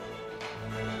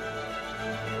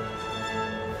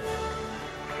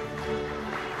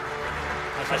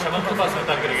 다시 한번 큰 박수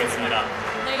부탁드리겠습니다.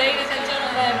 Ladies and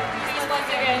gentlemen, please once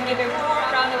again give a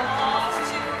warm round of applause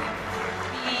to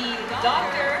the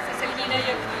Dr. Sakena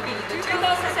Yacoobi, the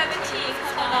 2017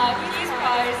 Sunhak Peace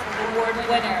Prize Award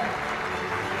winner.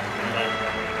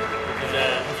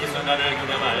 이제 이 순간을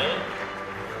기념할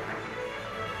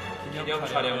기념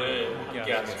촬영을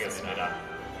함께 하시겠습니다.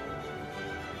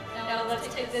 Now let's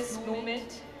take this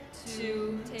moment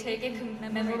to take a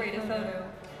commemorative photo.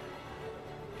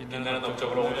 빛나는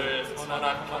업적으로 오늘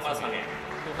선악 평화상의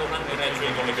또 한 분의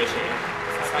주인공이 되신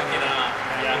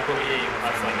사사키나 야쿠비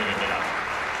박사님입니다.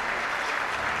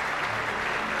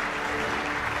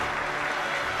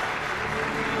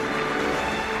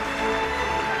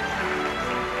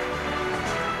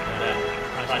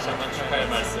 네, 다시 한번 축하의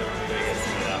말씀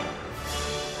드리겠습니다.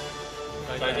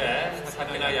 자, 이제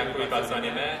사사키나 야쿠비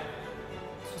박사님의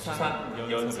수상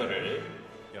연설을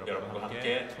여러분과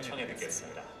함께 청해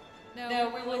듣겠습니다.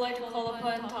 Now we would like to call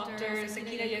upon Dr.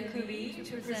 Sakena Yacoobi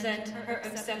to present her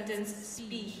acceptance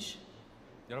speech.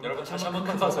 여러분 다시 한번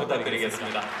큰 박수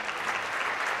부탁드리겠습니다.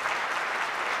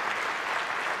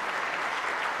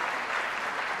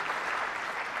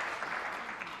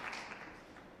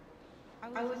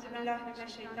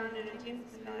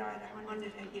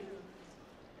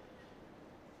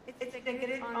 It's a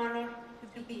great honor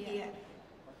to be here.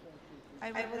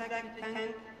 I would like to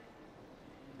thank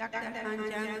Dr.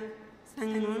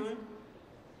 Moon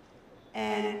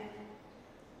and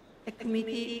the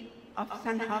committee of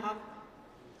Sunhak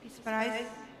Peace Prize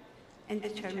and the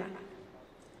chairman.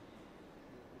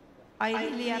 I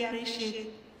really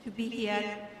appreciate to be here,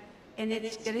 and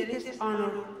it's the greatest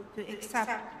honor to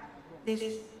accept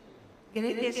this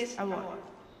greatest award.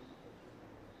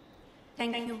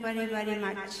 Thank you very, very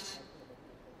much.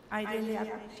 I really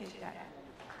appreciate that.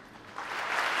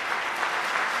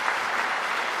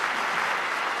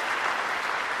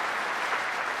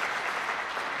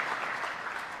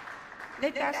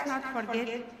 Let us not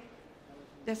forget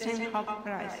the Sik Hong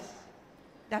Prize,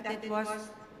 that it was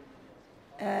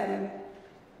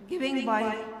given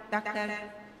by Dr.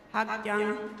 Hak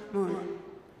Moon.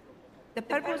 The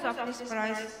purpose of this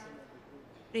prize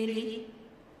really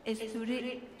is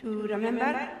to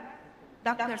remember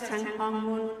Dr. Sik Hong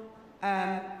Moon's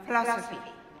philosophy,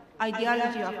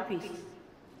 ideology of peace.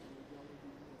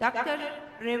 Dr.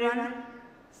 Revan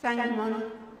Sik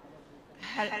Moon,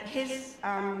 his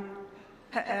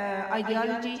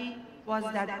ideology was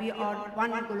that we are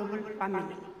one global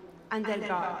family under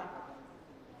God,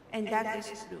 and that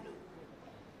is true.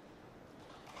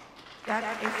 That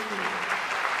is true.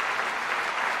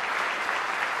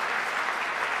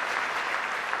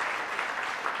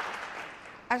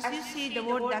 As you see the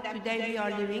world that today we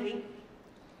are living,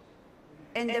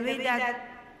 and the way that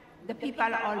the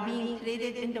people are being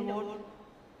treated in the world,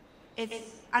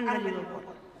 it's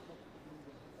unbelievable.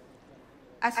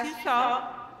 As you saw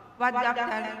what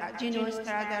Dr. Gino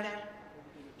Strada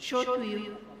showed to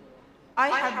you, I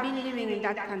have been living in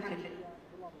that country.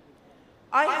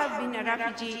 I have been a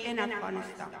refugee in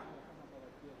Afghanistan.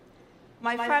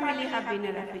 My family have been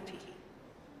a refugee.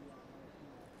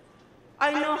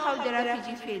 I know how the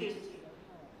refugee feels.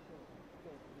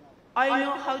 I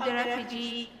know how the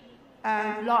refugee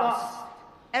lost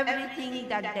everything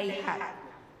that they had.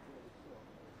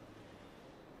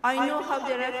 I know how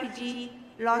the refugee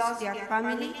lost their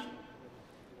family,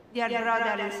 their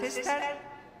brother and sister,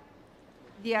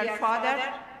 their father,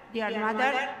 their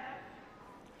mother,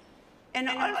 and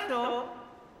also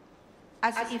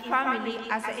as a family,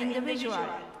 as an individual,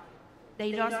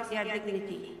 they lost their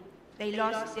dignity, they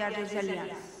lost their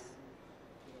resilience.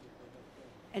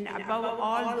 And above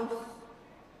all those,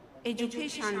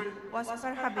 education was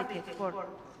prohibited for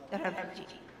the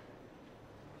refugee.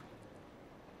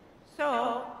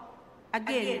 So,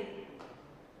 again,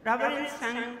 Reverend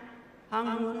Sik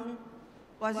Hong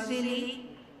was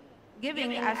really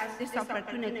giving us this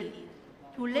opportunity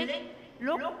to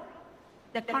look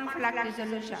the conflict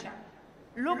resolution.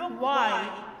 Look why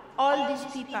all these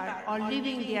people are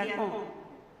leaving their home.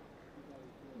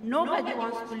 Nobody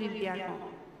wants to leave their home.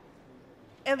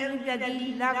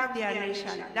 Everybody loves their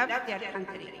nation, loves their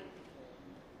country.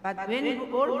 But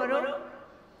when war broke,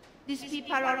 these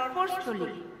people are forced to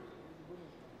leave.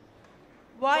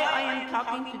 Why I am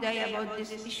talking today about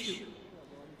this issue?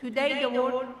 Today the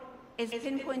world is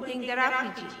pinpointing the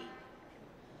refugee.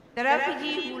 The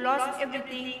refugee who lost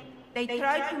everything, they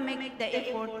try to make the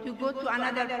effort to go to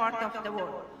another part of the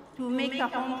world, to make a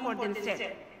home for themselves.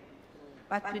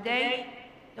 But today,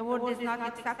 the world is not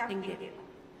accepting them.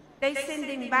 They send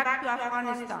them back to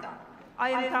Afghanistan. I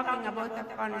am talking about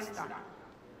Afghanistan.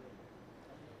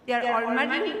 There are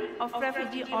many of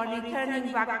refugees are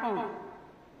returning back home.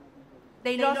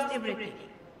 They lost everything.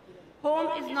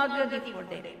 Home is not ready for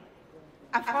them.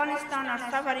 Afghanistan are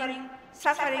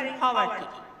suffering poverty.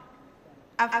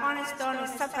 Afghanistan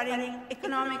is suffering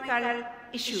economical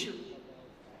issue.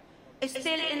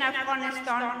 Still in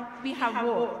Afghanistan, we have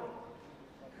war.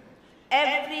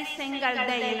 Every single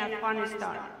day in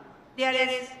Afghanistan, there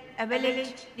is a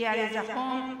village, there is a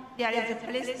home, there is a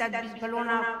place that is blown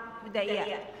up with the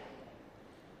air.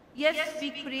 Yes,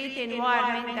 we create an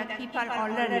environment that people are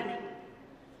learning.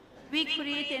 We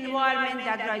create an environment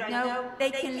that right now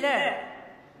they can learn.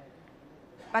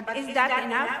 But is that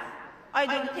enough? I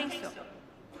don't think so.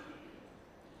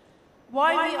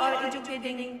 Why we are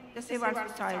educating the civil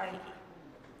society?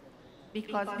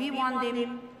 Because we want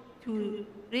them to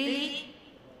really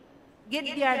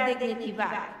get their dignity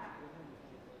back,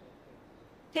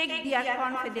 take their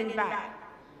confidence back,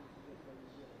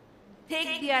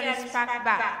 take their respect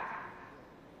back.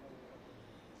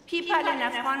 People in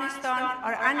Afghanistan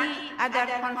or any other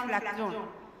conflict zone,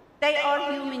 they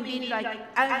are human beings like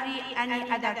any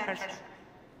other person.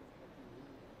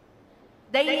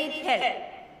 They need help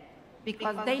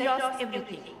because they lost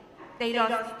everything. They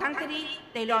lost country,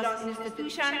 they lost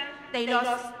institution, they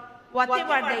lost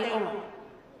whatever they own.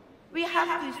 We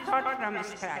have to start from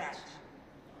scratch.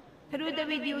 Through the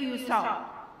video you saw,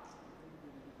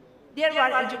 there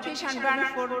were education bans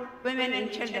for women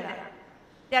and children.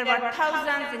 There were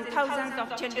thousands and thousands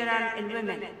of children and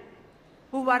women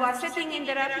who were sitting in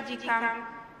the refugee camp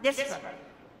desperate.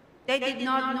 They did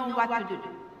not know what to do.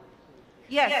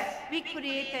 Yes, we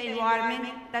create an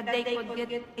environment that they could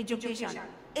get education.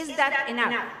 Is that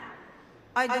enough?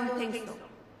 I don't think so.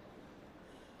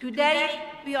 Today,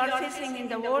 we are facing in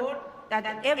the world that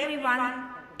everyone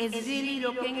is really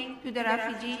looking to the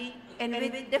refugee and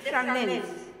with different lens.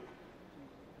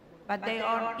 But they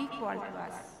are equal to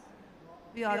us.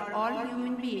 We are all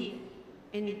human beings,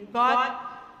 and God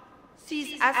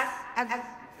sees us as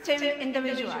same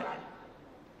individual.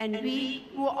 And we,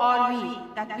 who are we,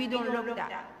 that we don't look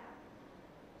that?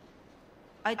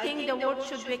 I think the world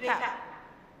should wake up.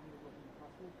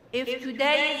 If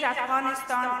today is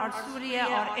Afghanistan or Syria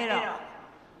or Iraq,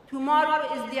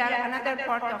 tomorrow is there another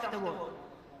part of the world.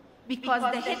 Because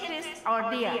the hit are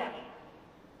there.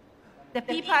 The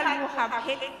people who have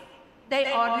hit, they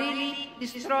are really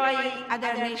destroying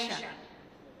other nations.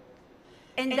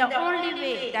 And the only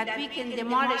way that we can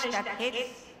demolish that hate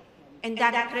and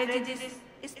that prejudice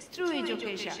is through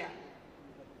education.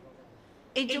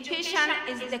 Education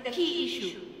is the key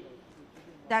issue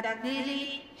that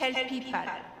really helps people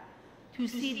to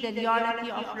see the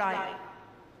reality of life,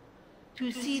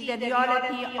 to see the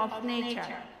reality of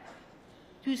nature,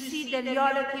 to see the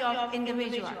reality of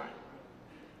individual.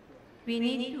 We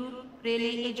need to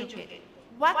really educate.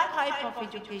 What type of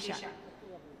education?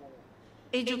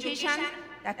 Education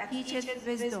that teaches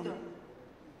wisdom.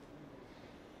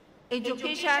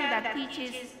 Education that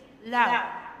teaches love.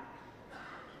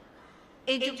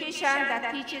 Education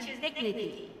that teaches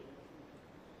dignity.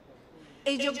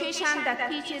 Education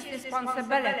that teaches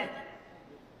responsibility.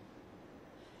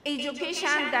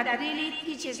 Education that really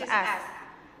teaches us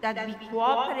that we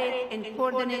cooperate and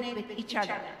coordinate with each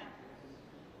other.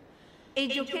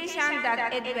 Education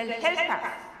that it will help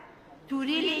us to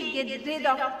really get rid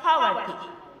of poverty.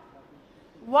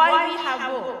 Why we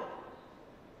have war?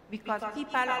 Because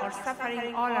people are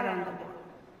suffering all around the world.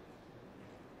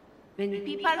 When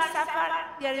people suffer,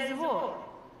 there is war.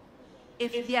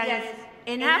 If there is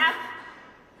enough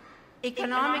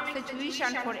economic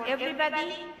situation for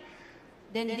everybody,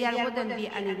 then there wouldn't be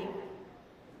any war.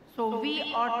 So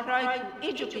we are trying to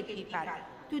educate people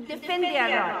to defend their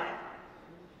rights.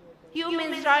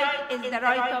 Human right is the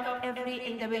right of every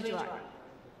individual.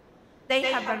 They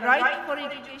have a right for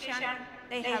education,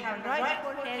 they have a right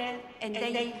for health, and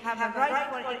they have a right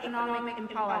for economic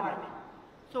empowerment.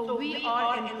 So we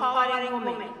are empowering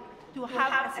women to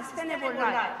have a sustainable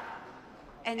life,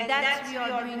 and that's what we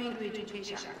are doing through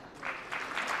education.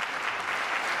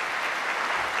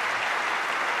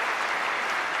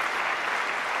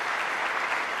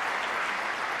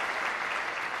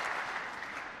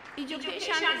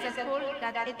 Education is a tool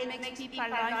that it makes people's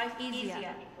life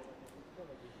easier.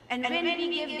 And when we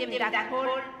give them that tool,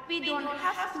 we don't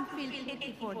have to feel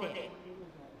pity for them.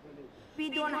 We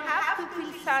don't have to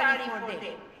feel sorry for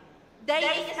them. They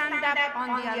stand up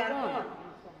on their own.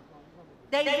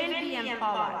 They will be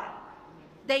empowered.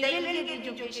 They will get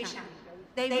education.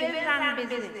 They will run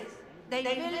business. They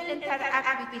will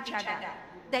interact with each other.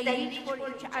 They reach for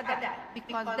each other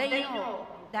because they know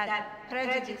that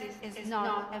prejudice is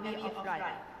not a way of life.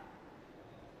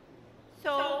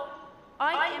 So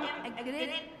I am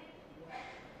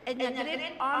a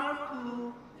great honor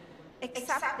to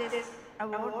accept this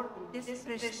award, this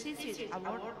prestigious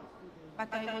award,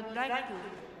 but I would like to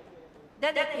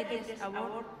dedicate this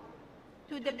award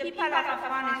to the people of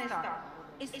Afghanistan,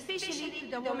 especially to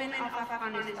the women of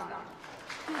Afghanistan,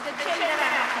 to the children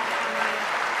of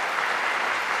Afghanistan.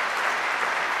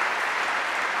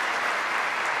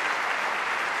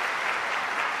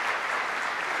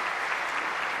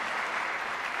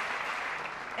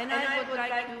 And I would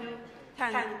like to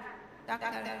thank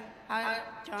Dr.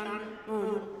 John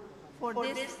Moon for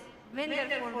this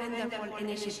wonderful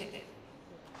initiative.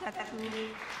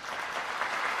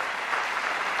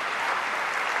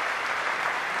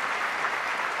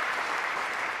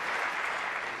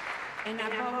 And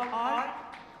above all,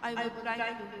 I would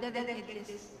like to dedicate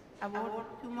this award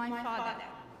to my father,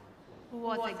 who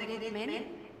was a great man,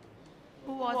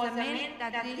 who was a man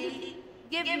that really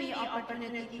gave me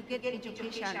opportunity to get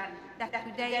education that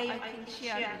today I can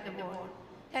share with the world.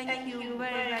 Thank you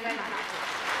very, very much.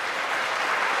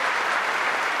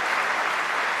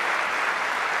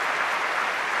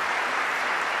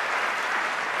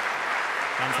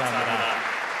 감사합니다.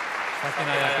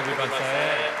 사케나 야쿠비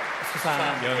박사의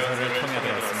수상 연설을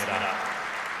청해드렸습니다.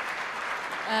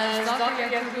 As Dr.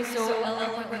 Yacoobi so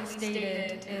eloquently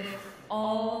stated, if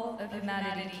all of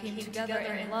humanity came together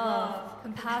in love,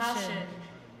 compassion,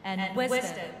 and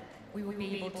wisdom, we would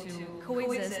be able to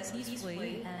coexist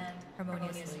peacefully and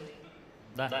harmoniously.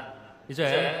 네,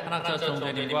 이제 한학자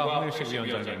정대님과 홍일식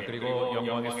위원장님 그리고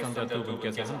영광의 수상자 두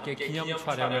분께서 함께 기념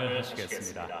촬영을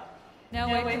하시겠습니다. Now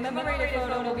a commemorative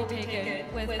photo will be taken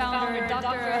with founder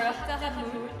Dr.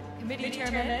 Sunhak, Committee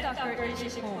Chairman Dr.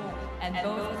 Sik Hong, and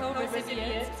both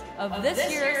co-recipients of this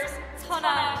year's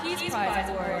Sunhak Peace Prize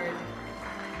Award.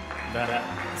 네,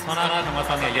 선악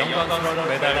평화상의 영광스러운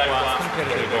메달과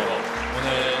상패를 들고 오늘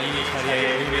이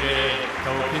자리의 의미를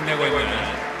더욱 빛내고 있는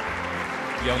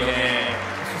영예의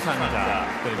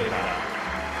수상자들입니다.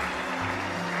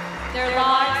 Their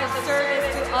lives of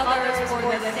service to others for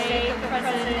the sake of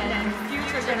present and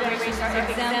future generations are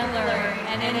exemplary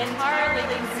and entirely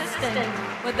consistent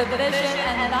with the vision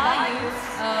and values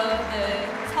of the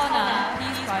Sunhak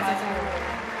Peace Prize Award.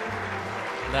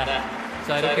 네,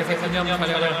 자 이렇게 해서 기념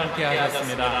촬영을 함께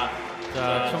하셨습니다.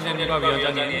 자, 총장님과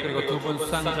위원장님 그리고 두 분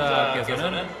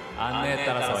수상자께서는 안내에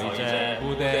따라서 이제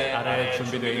무대 아래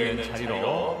준비되어 있는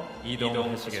자리로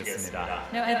이동하시겠습니다.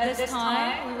 Now at this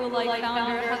time, we would like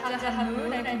founder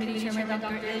Lotte and Committee Chairman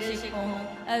Dr. Sik Hong,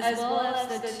 as well as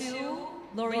the two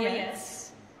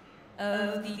laureates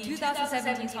of the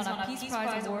 2017 Sunhak Peace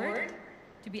Prize Award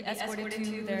to be escorted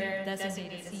to their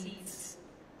designated seats.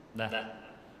 네.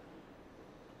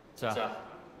 자,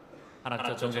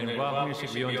 한학자 총장님과 홍일식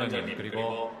위원장님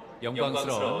그리고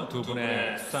영광스러운 두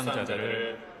분의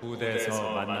수상자들을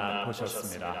무대에서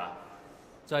만나보셨습니다.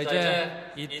 자,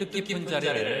 이제 이 뜻깊은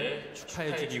자리를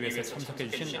축하해주기 위해서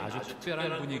참석해주신 아주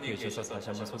특별한 분이 계셔서 다시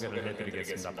한번 소개를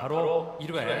해드리겠습니다. 바로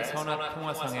 1회 선악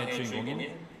평화상의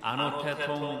주인공인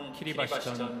아노테통 키리바시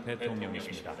전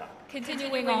대통령이십니다.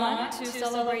 Continuing on to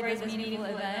celebrate this meaningful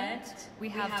event, we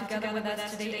have together with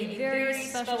us today a very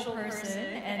special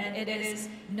person, and it is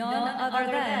none other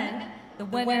than the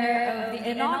winner of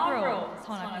the inaugural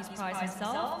Sunhak Peace Prize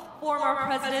himself, former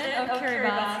President of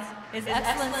Kiribati, His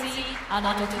Excellency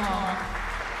Anuteton.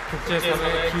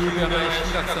 국제사회 기후변화의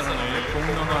심각성을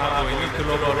공론화하고 있는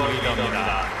글로벌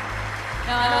리더입니다.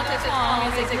 Now, Anuteton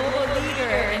is a global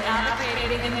leader in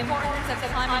advocating the importance of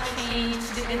climate change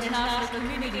to the international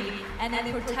community and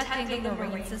in protecting the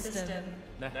marine system.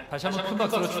 네, 다시 한번 큰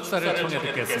박수로 축사를 청해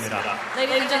듣겠습니다.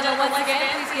 Ladies and gentlemen, once again,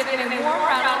 please give him a warm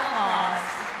round of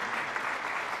applause.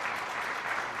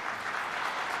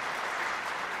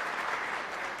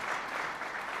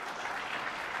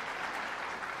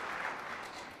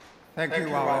 Thank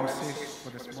you, our MCs, for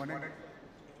this morning.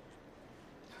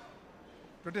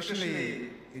 Traditionally,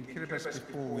 in Kiribati,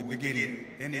 before we begin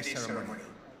any ceremony,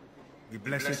 we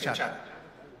bless each other.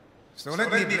 So let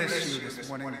me bless you this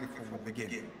morning before we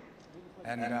begin.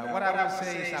 And what I will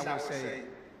say is, I will say,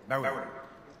 Maui.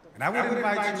 And I will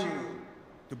invite you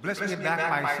to bless me back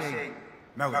by saying,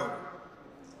 Maui.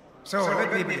 So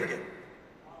let me begin.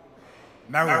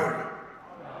 Maui.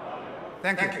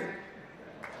 Thank you.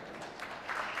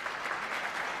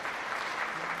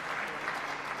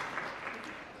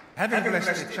 Having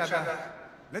blessed each other,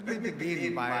 let me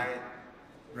begin by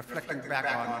reflecting back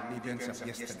on the events of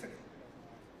yesterday.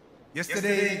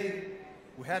 Yesterday,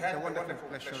 we had the wonderful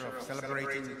pleasure of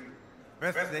celebrating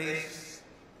birthdays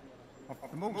of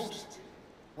the most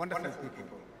wonderful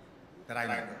people that I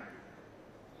know.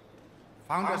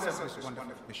 Founders of this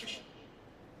wonderful vision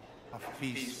of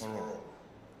peace for all.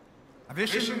 A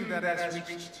vision that has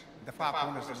reached the far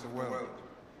corners of the world,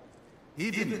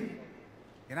 even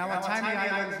in our tiny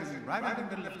islands right in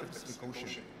the middle of the Pacific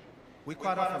Ocean. We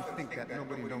quite often think that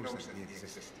nobody knows that we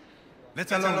exist,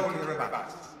 let alone hear about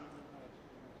us.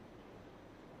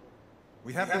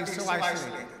 We have been so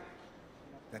isolated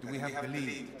that we have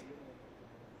believed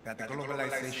that the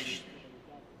globalization,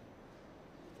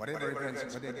 whatever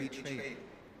events, whether they be trade,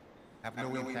 have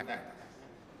no impact on us.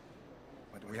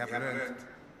 But we have learned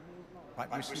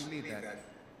quite recently that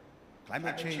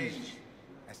climate change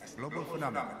as a global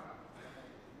phenomenon,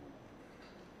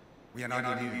 we are not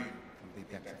immune from the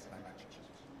effects of climate change.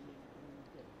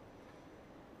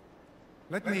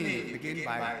 Let me begin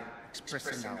by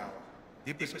expressing our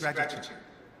deepest gratitude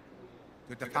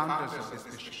to the founders of this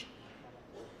vision,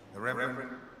 the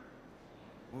Reverend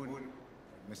Moon,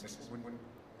 Mrs. Moon,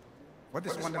 for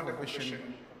this wonderful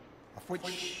vision of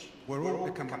which we're all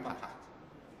become a part.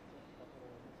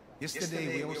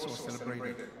 Yesterday we also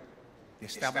celebrated the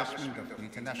establishment of the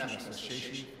International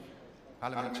Association of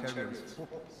Parliamentarians for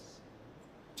Peace.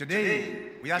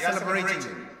 Today, we are celebrating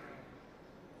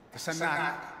the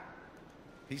Sunhak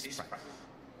Peace Prize.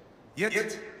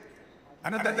 Yet,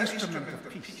 another instrument of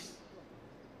peace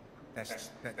that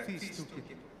these two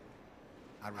people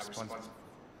are responsible for.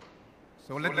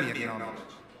 So let me acknowledge,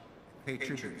 pay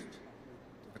tribute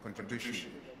to the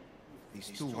contribution of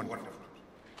these two wonderful people.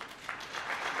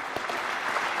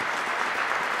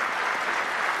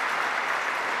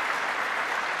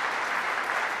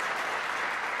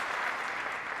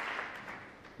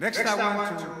 Next, I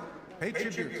want to pay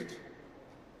tribute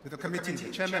to the committee, the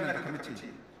chairman of the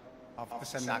committee of the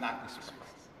Sunhak Peace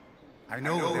Prize. I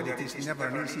know that it is never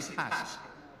an easy task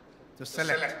to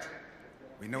select.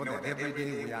 We know that every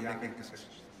day we are making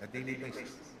decisions on a daily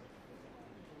basis.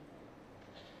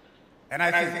 And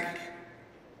I think,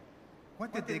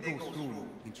 what did they go through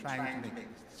in trying to make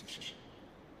this decision?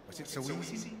 Was it so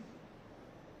easy?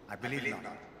 I believe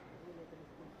not.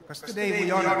 Because today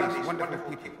we honor these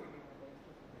wonderful people,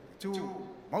 two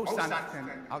most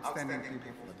outstanding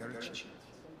people for their achievements.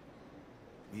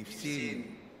 We've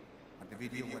seen on the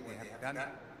video what they have done.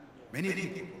 Many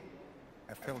people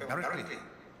have felt directly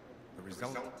the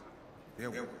result of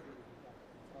their work.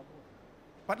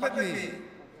 But let me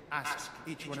ask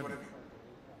each one of you,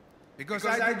 because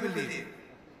I do believe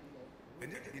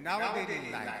in our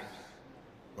daily lives,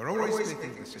 we're always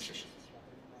making decisions.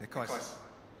 Because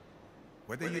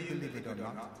whether you believe it or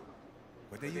not,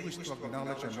 whether you wish to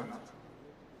acknowledge or not,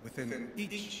 within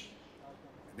each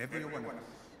and every one of us,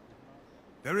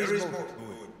 there is both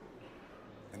good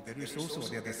and there is also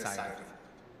the other side of it.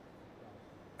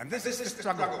 And this is the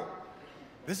struggle.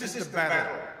 This is the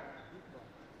battle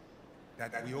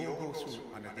that we all go through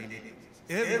on a daily basis.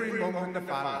 Every moment of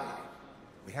our life,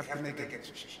 we have to make a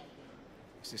decision.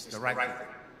 Is this the right thing?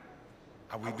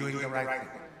 Are we doing the right thing?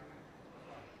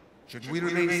 Should we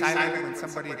remain silent when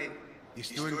somebody is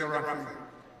doing the wrong thing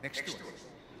next to us?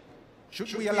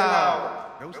 Should we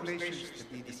allow those nations to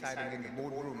be deciding in the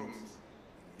boardrooms,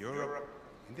 in Europe,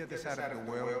 in the other side of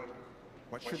the world,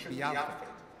 what should be out there,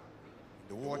 in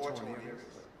the war-torn areas,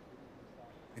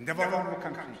 in the vulnerable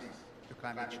countries to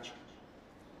climate change?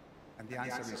 And the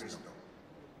answer is no.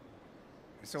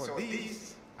 And so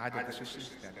these are the decisions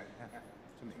that we have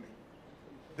to make.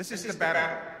 This is the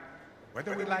battle,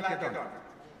 whether we like it or not.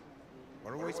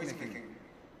 We're always making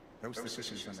those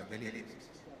decisions on a daily basis.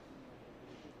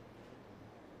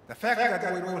 The fact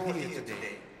that we're all here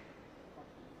today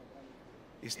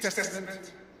is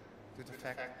testament to the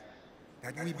fact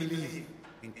that we believe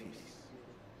in peace.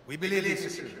 We believe in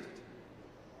security.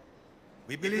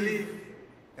 We believe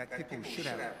that people should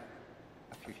have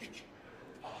a future.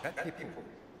 That people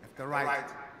have the right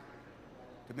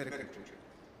to medical treatment.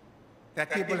 That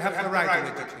people have the right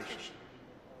to education.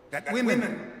 That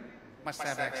women must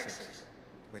have access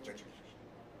to education.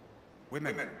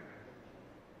 Women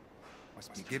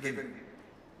must be given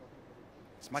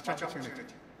as much opportunity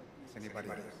as anybody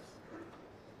else.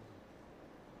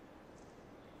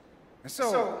 And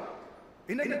so,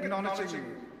 in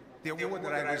acknowledging the award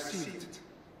that I received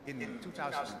in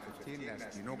 2015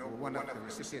 as you know, one of the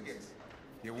recipients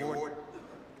of the award,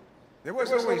 there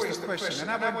was always this question,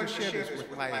 and I want to share this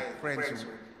with my friends who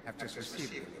have just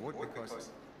received the award,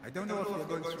 because I don't know if you're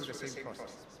going through the same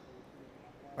process.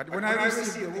 But when I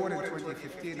received the award in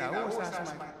 2015, I always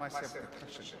asked myself the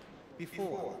question,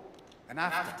 before and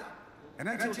after, and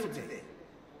until today,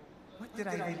 what did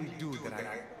I really do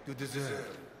to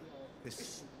deserve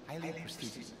this highly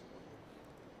prestigious?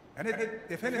 And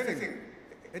if anything,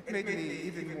 it made me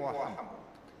even more humble.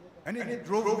 And it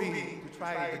drove me to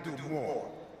try to do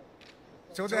more,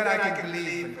 so that I can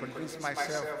believe and convince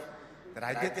myself that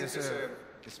I did deserve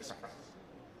this prize.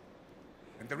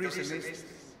 And the reason is,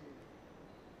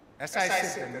 as I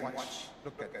sit and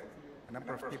look at a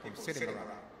number of people sitting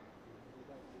around,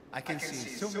 I can see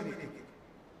so many people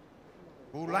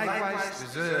who likewise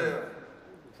deserve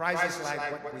prizes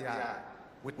like what we are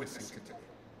witnessing today.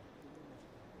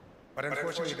 But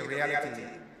unfortunately, the reality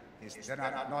is there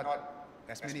are not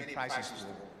as many prizes to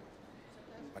award.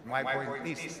 But my point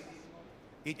is,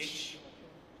 each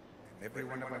and every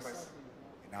one of us,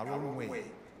 in our own way,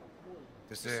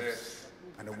 deserves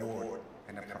an award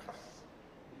and a prize.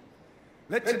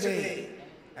 Let today,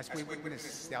 as we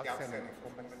witness the outstanding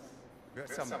performance,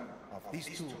 some of these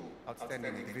two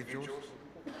outstanding individuals,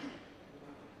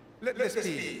 let this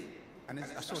be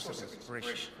a source of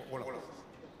inspiration for all of us.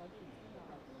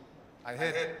 I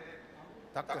heard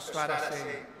Dr. Strada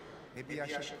say, maybe I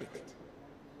should quit.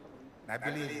 And I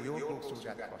believe we all go through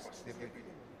that process.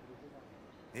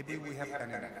 Maybe we have done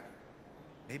enough.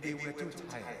 Maybe we're too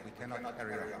tired, we cannot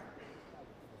carry on.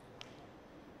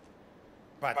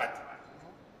 But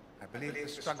I believe the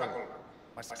struggle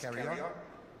must carry on.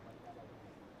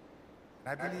 And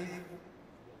I believe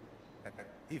that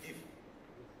if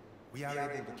we are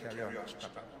able to carry on the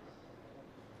struggle,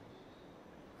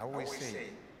 I always say,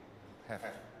 have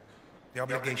the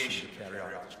obligation to carry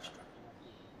on the struggle.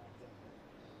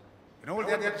 In all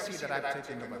the advocacy that I've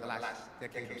taken over the last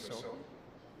decade or so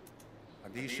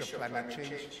on the issue of climate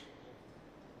change,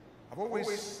 I've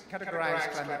always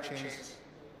categorized climate change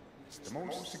as the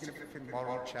most significant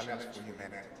moral challenge for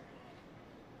humanity.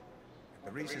 And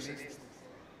the reason is,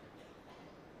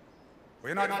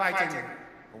 we're not fighting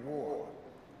a war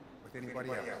with anybody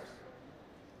else.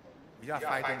 we are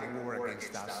fighting a war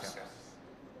against ourselves,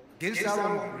 against our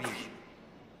own greed,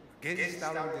 against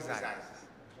our own desires.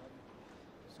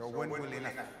 So when will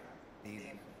enough be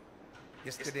enough?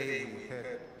 Yesterday we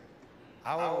heard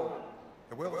how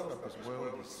the welfare of this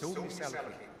world is so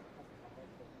miscalculated.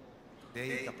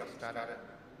 Today, Dr. Strada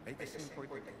made the same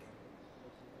point again.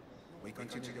 We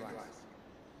continue to ask,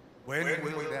 when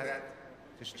will that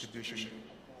distribution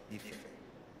be fair?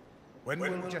 When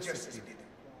will justice be done?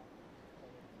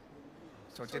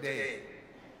 So today,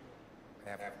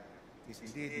 it is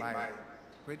indeed my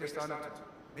greatest honor to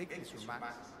make these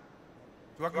remarks,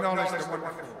 to acknowledge the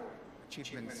wonderful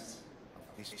achievements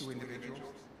of these two individuals.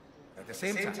 At the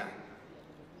same time,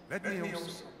 let me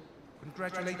also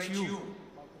congratulate you,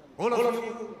 all of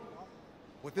you,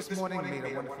 who this morning made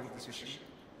a wonderful decision,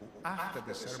 who after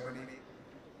the ceremony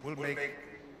will make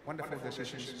wonderful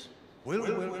decisions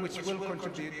which will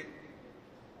contribute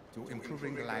to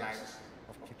improving the lives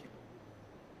of people.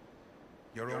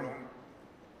 Your own,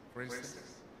 for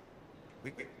instance.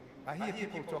 I hear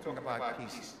people talking about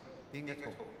peace, being at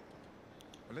home.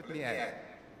 But let me add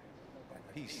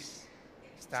that peace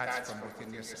starts from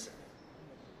within yourself.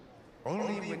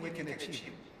 Only when you can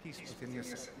achieve peace within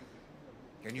yourself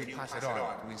can you pass it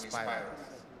on to inspire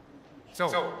others.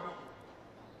 So,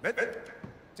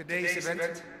 let today's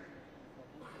event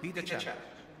be the challenge.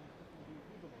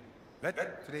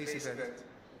 Let today's event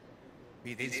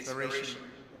be the inspiration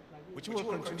which will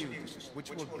continue,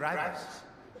 which will drive us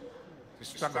to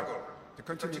struggle, to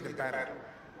continue the battle,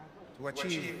 to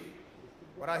achieve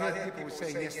what I heard people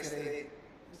saying yesterday,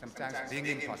 sometimes being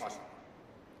impossible.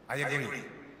 I agree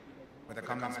with the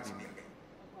comments being made.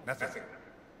 Nothing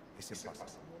is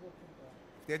impossible.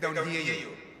 If they don't hear you,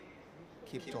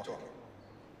 keep talking.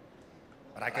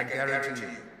 But I can guarantee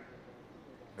you,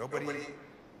 nobody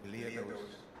will hear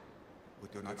those who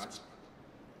do not speak.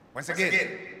 Once again,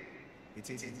 it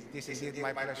is indeed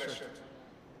my pleasure to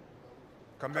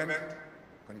commend,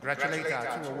 congratulate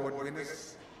our two award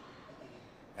winners,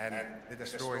 and let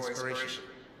us draw inspiration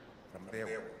from their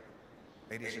work.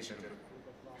 Ladies and gentlemen,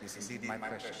 it is indeed my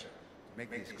pleasure to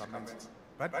make these comments.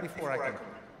 But before I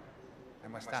conclude, I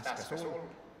must ask us all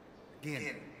again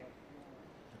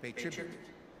to pay tribute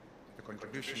to the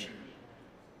contribution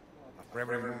of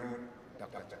Reverend Moon,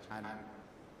 Dr. Han,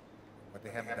 what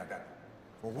they have done.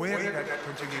 For where that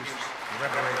continues to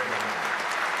reverberate the land.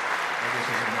 Ladies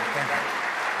and gentlemen, thank you.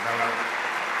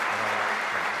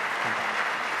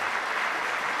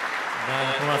 네,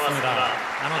 고맙습니다.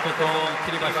 아노토통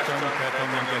키리바시정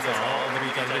대통령께서 오늘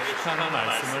이 자리에 축하하는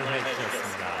말씀을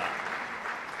해주셨습니다.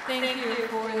 Thank you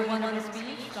for the wonderful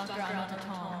speech, Dr.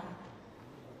 Anototong.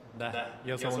 네,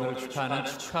 이어서 오늘 축하하는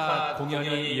축하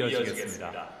공연이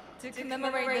이어지겠습니다. To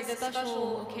commemorate this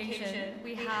special occasion,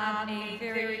 we have a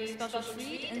very special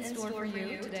treat in store for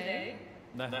you today.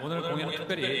 네, 오늘 공연은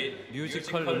특별히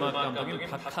뮤지컬 음악 감독인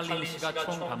박할린 씨가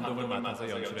총 감독을 맡아서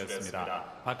연출했습니다.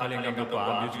 박할린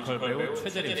감독과 뮤지컬 배우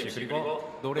최재림 씨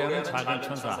그리고 노래하는 작은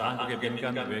천사 한국의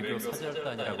민간 외교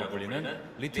사절단이라고 불리는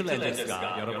리틀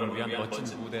엔젤스가 여러분을 위한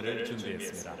멋진 무대를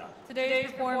준비했습니다.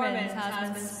 Today's performance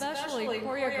has been specially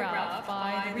choreographed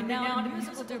by the renowned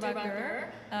musical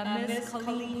director, Ms.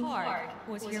 Colleen Park,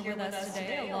 who is here with us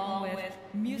today, along with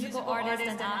musical artist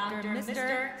and actor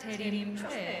Mr. Tae-rim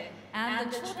Choi,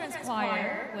 and the children's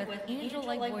choir with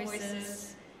angel-like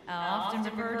voices, often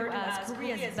referred to as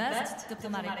Korea's best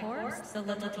diplomatic corps, the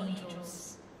Little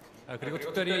Angels. 그리고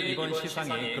특별히 이번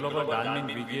시상이 글로벌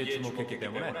난민 위기에 주목했기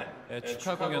때문에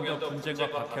축하 공연도 분쟁과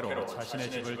박해로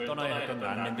자신의 집을 떠나야 했던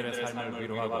난민들의 삶을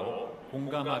위로하고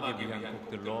공감하기 위한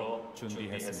곡들로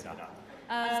준비했습니다.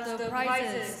 As the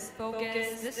prizes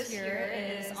focus this year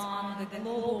is on the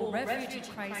global refugee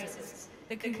crisis,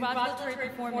 the congratulatory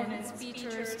performance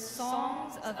features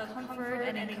songs of comfort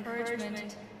and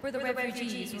encouragement for the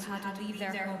refugees who had to leave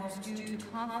their homes due to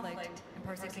conflict and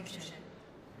persecution.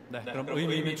 네, 그럼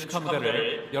의미 있는 축하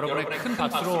무대를 여러분의 큰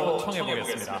박수로 청해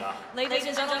보겠습니다. Ladies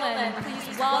and gentlemen,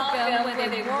 please welcome with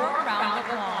a warm round of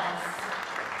applause.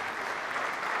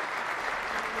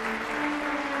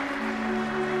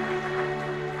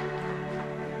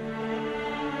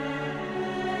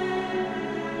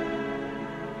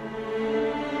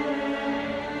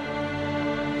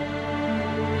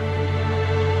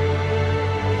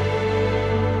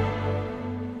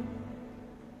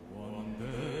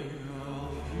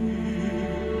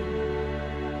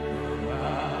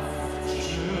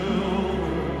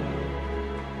 Children,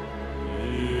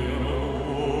 in a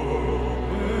world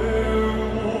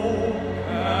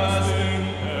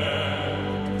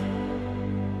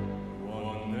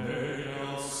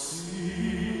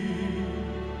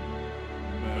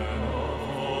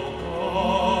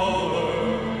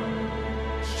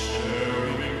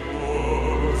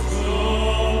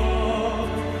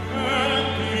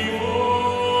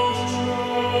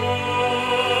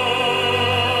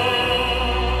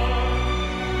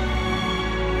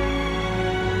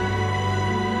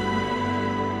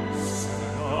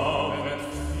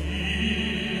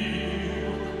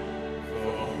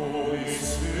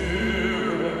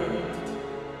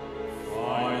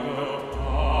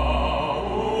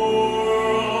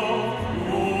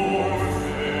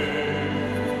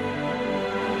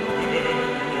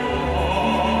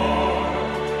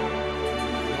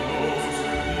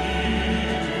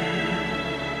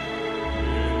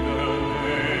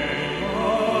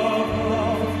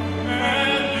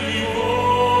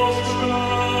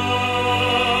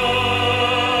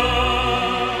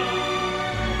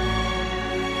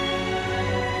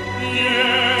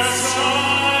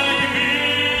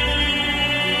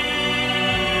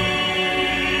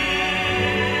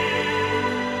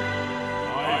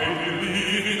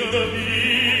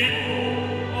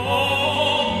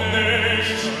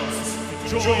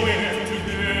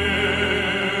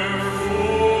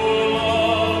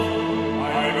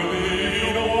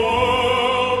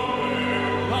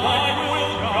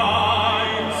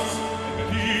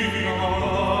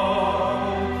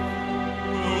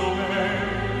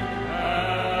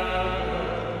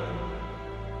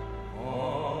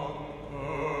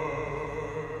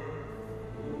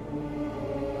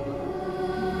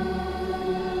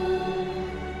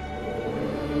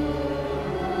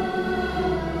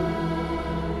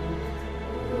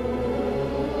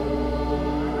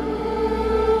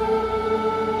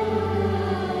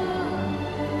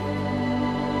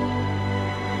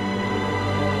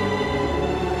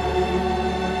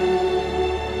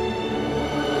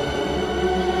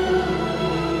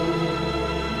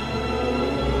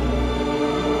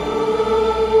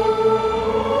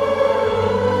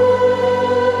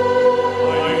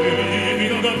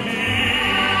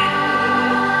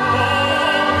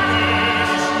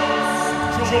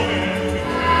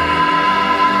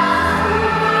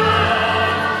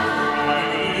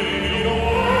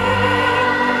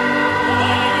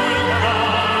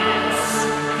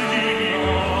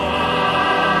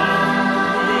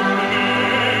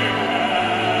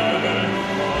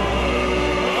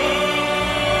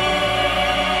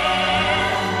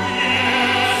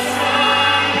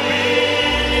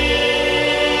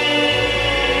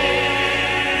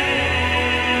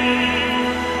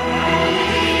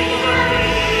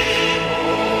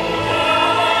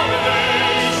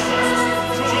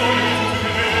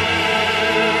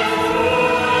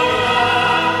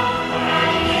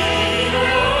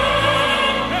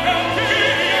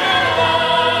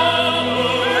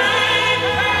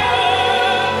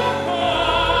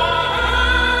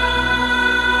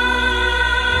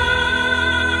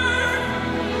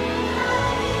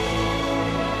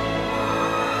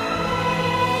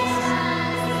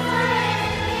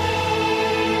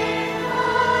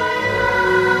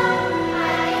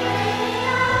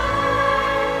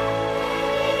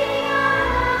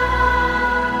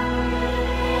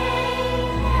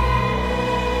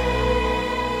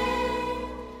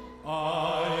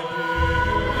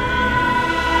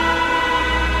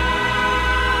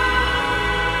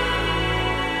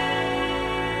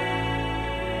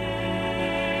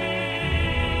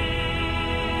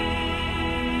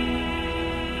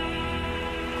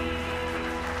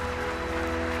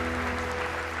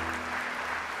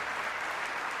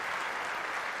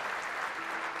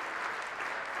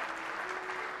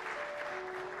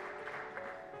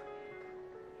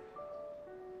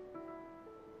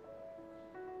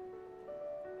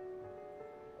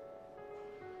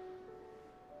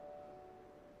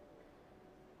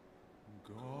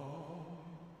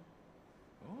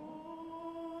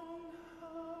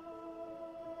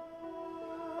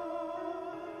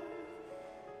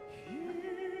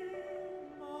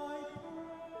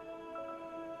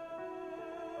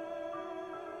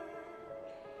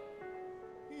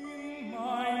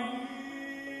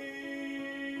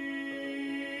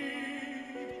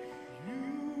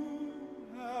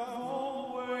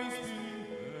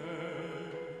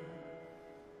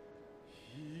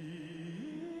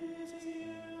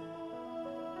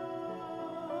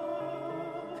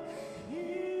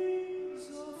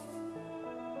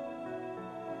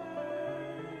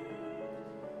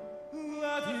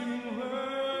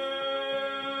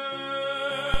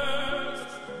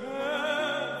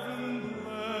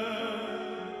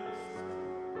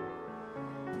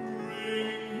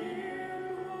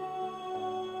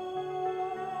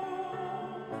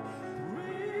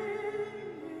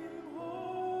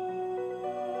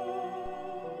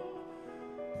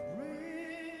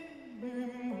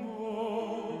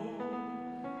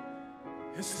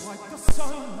It's like the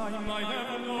sun I might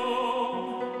have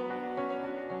known.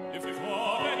 If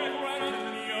God had granted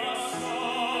me a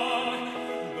son,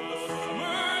 the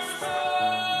summer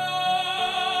sky,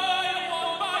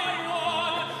 one by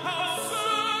one, how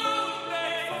soon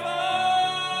they fly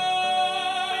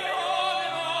on.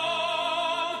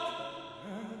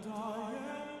 And I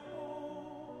am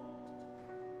old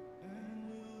and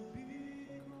will be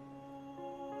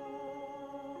gone.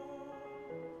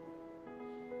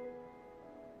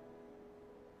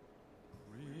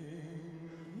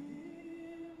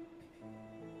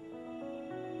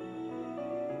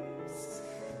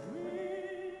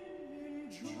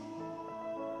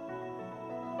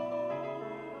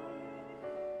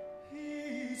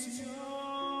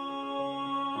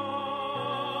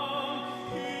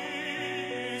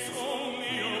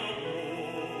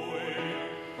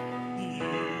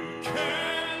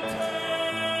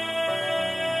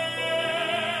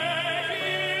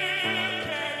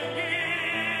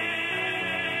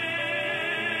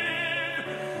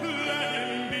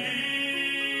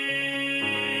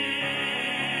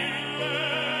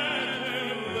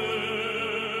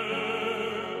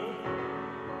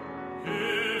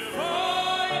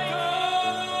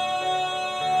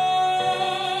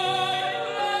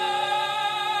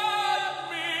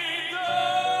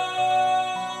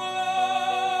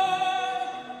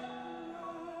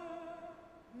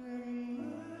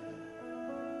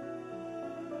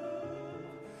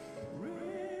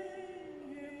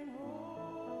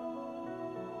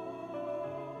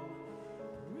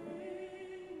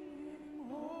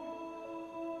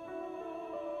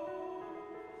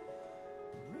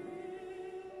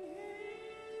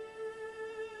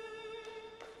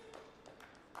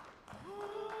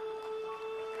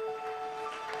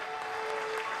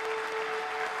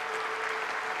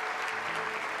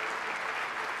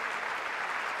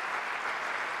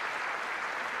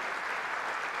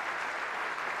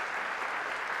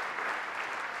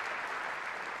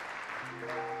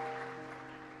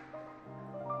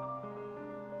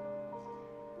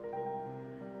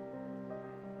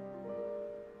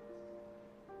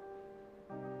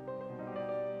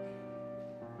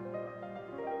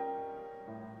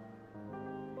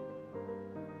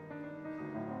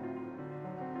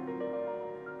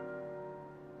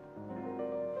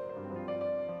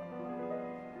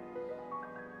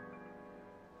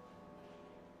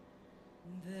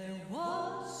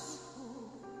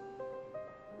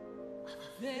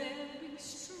 very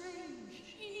strange,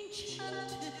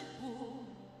 enchanted boy.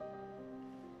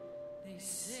 They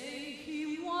say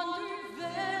he wandered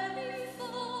very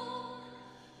far,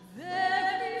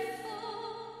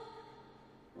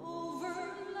 over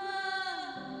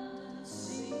land and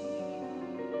sea.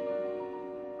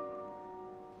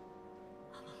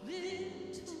 A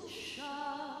little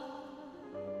shy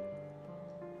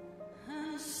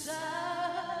and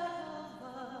sad of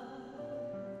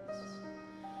us,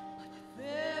 but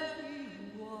very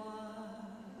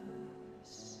wise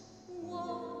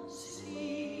was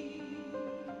he.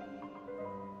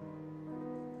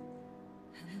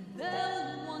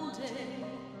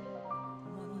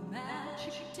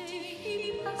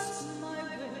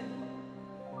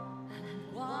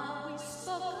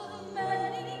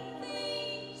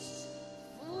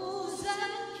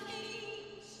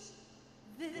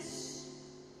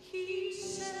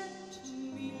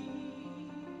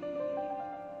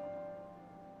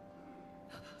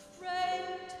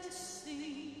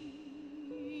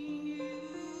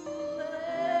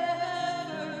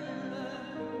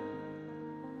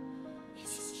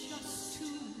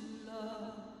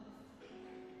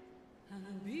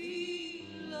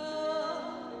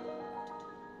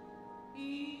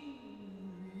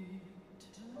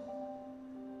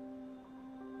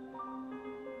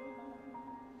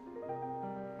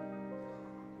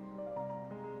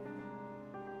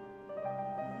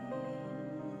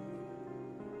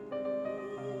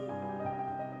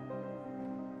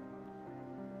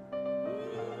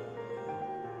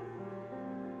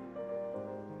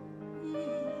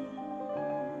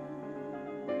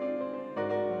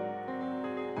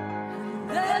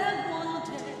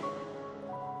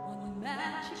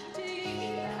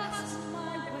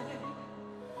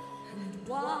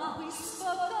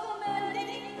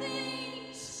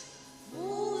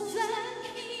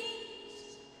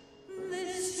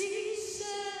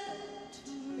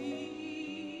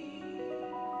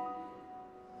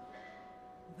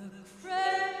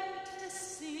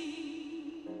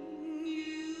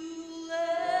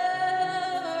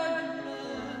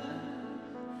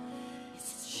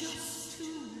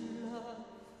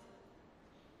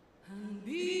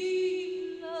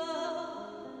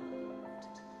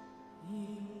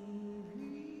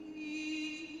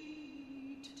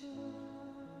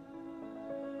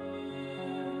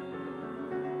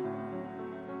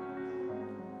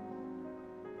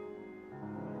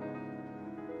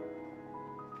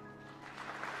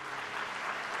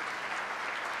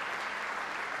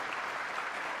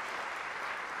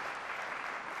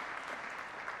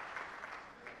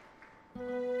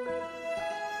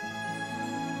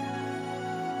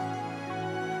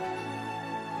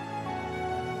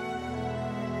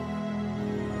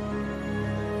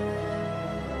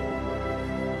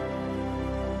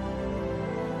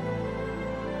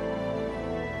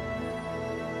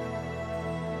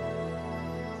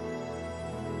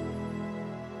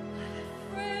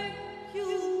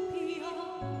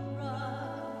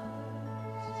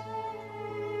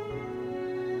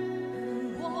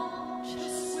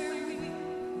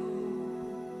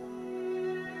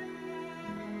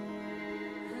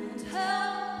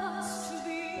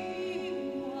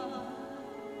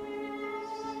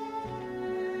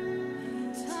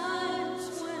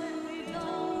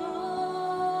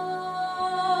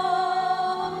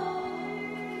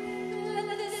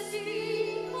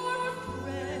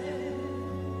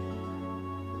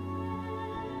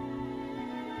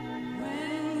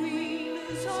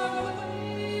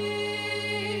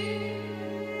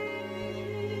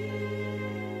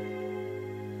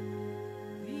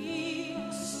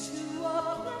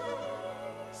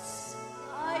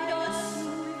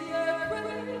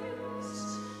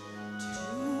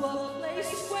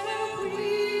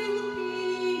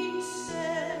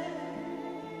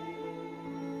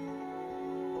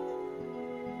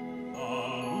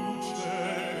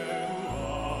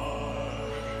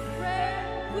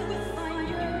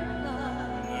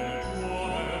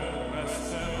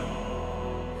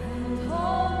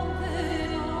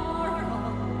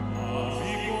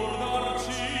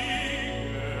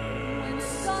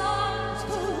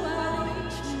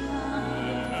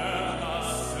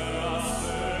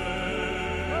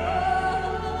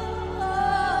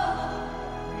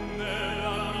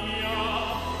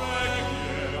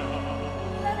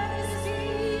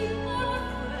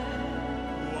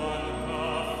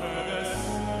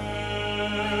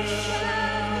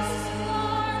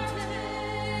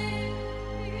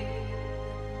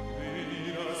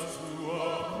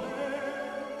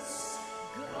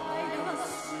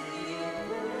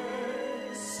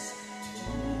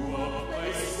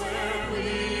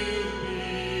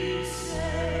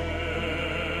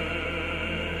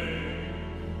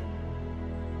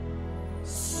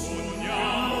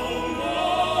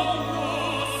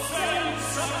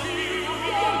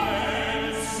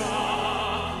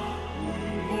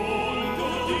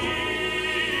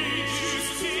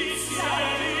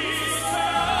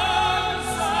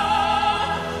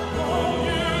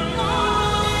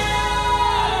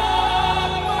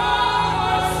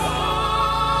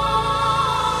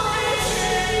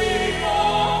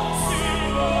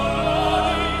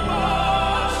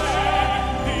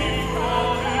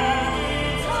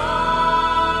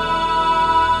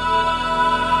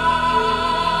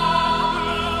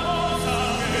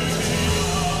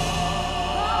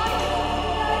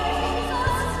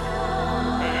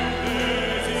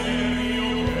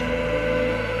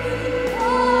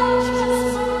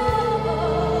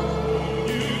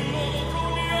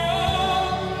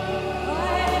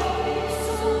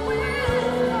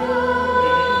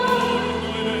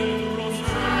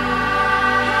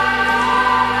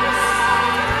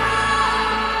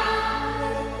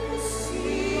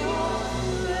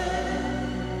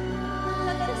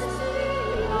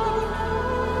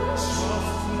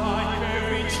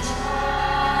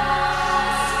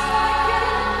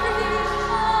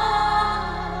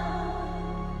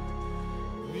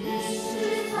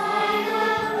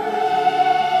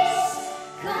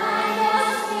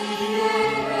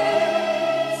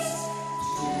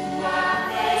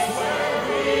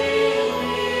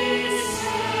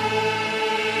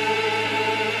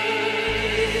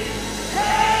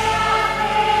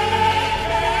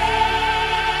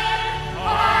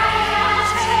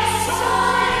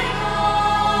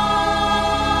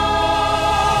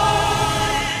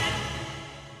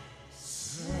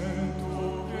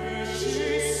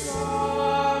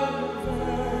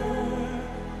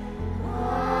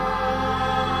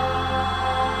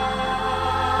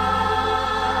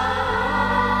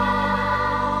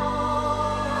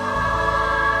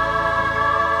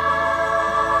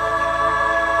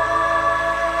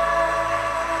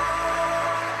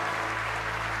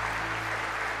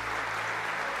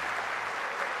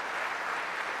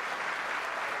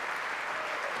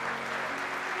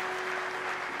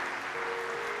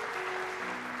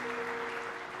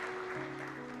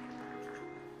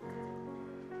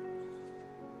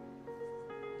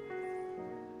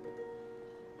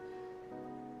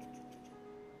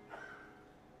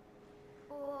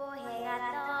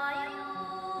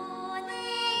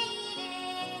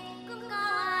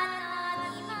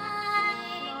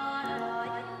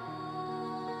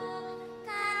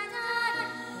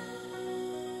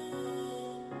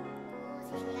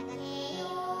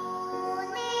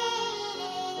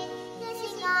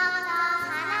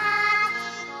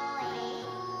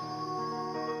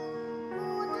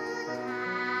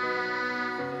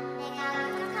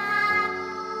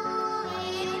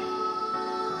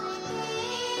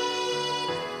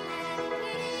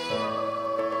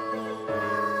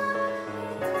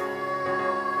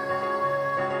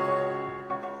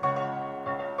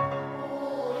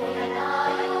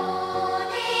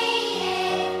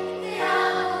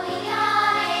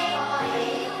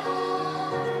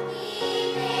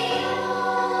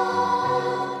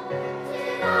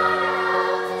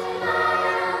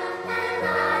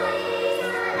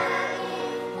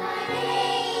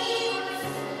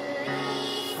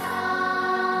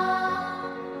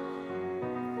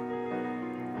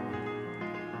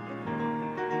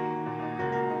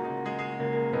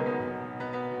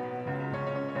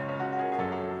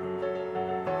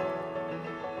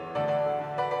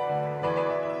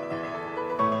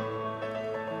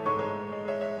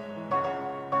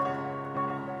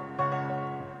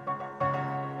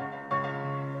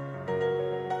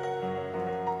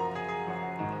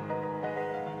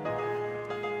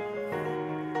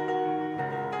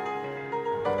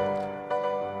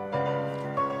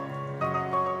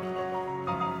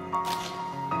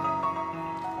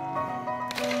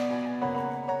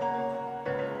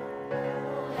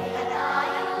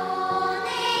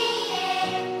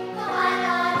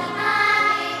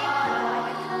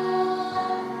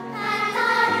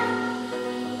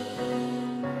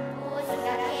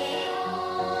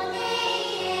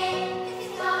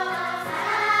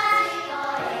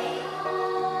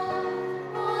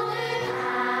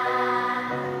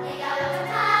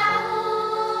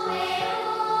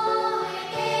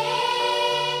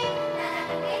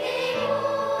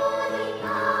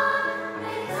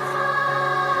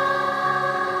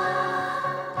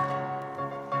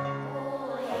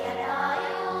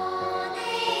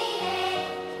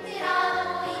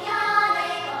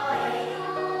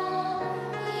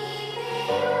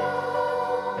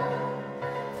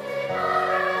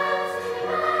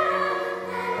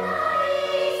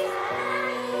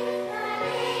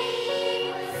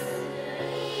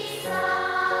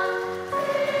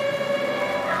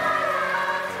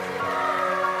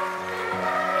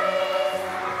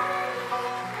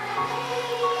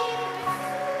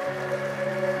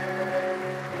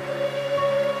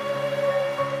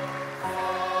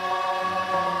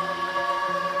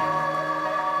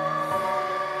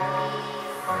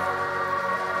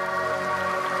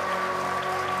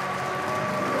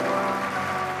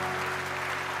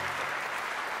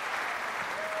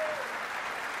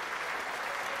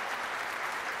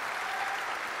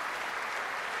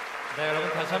 네,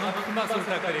 여러분 다시 한번 큰 박수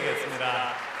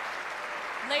부탁드리겠습니다.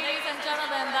 Ladies and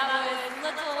gentlemen, that was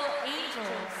Little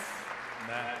Angels.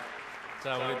 네.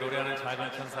 자, 우리 노래하는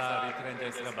작은 천사 리틀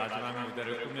엔젤스가 마지막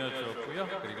무대를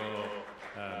꾸며주었고요. 그리고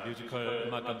뮤지컬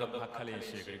음악 감독 박할린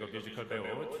씨 그리고 뮤지컬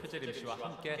배우 최재림 씨와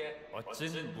함께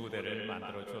멋진 무대를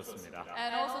만들어 주었습니다.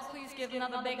 And also please give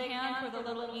another big hand for the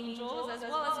Little Angels as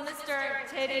well as Mr.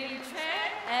 Teddy Choi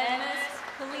and Miss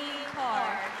Colleen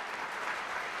Park.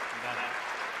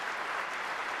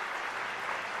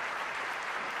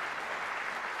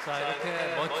 자,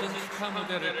 이렇게 멋진 축하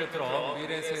무대를 끝으로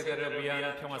미래 세대를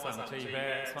위한 평화상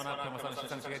제2회 선악 평화상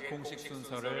시상식의 공식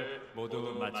순서를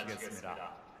모두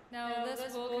마치겠습니다. Now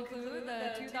this will conclude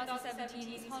the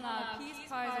 2017 Sunhak Peace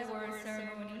Prize Awards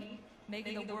ceremony,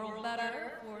 making the world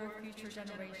better for future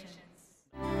generations.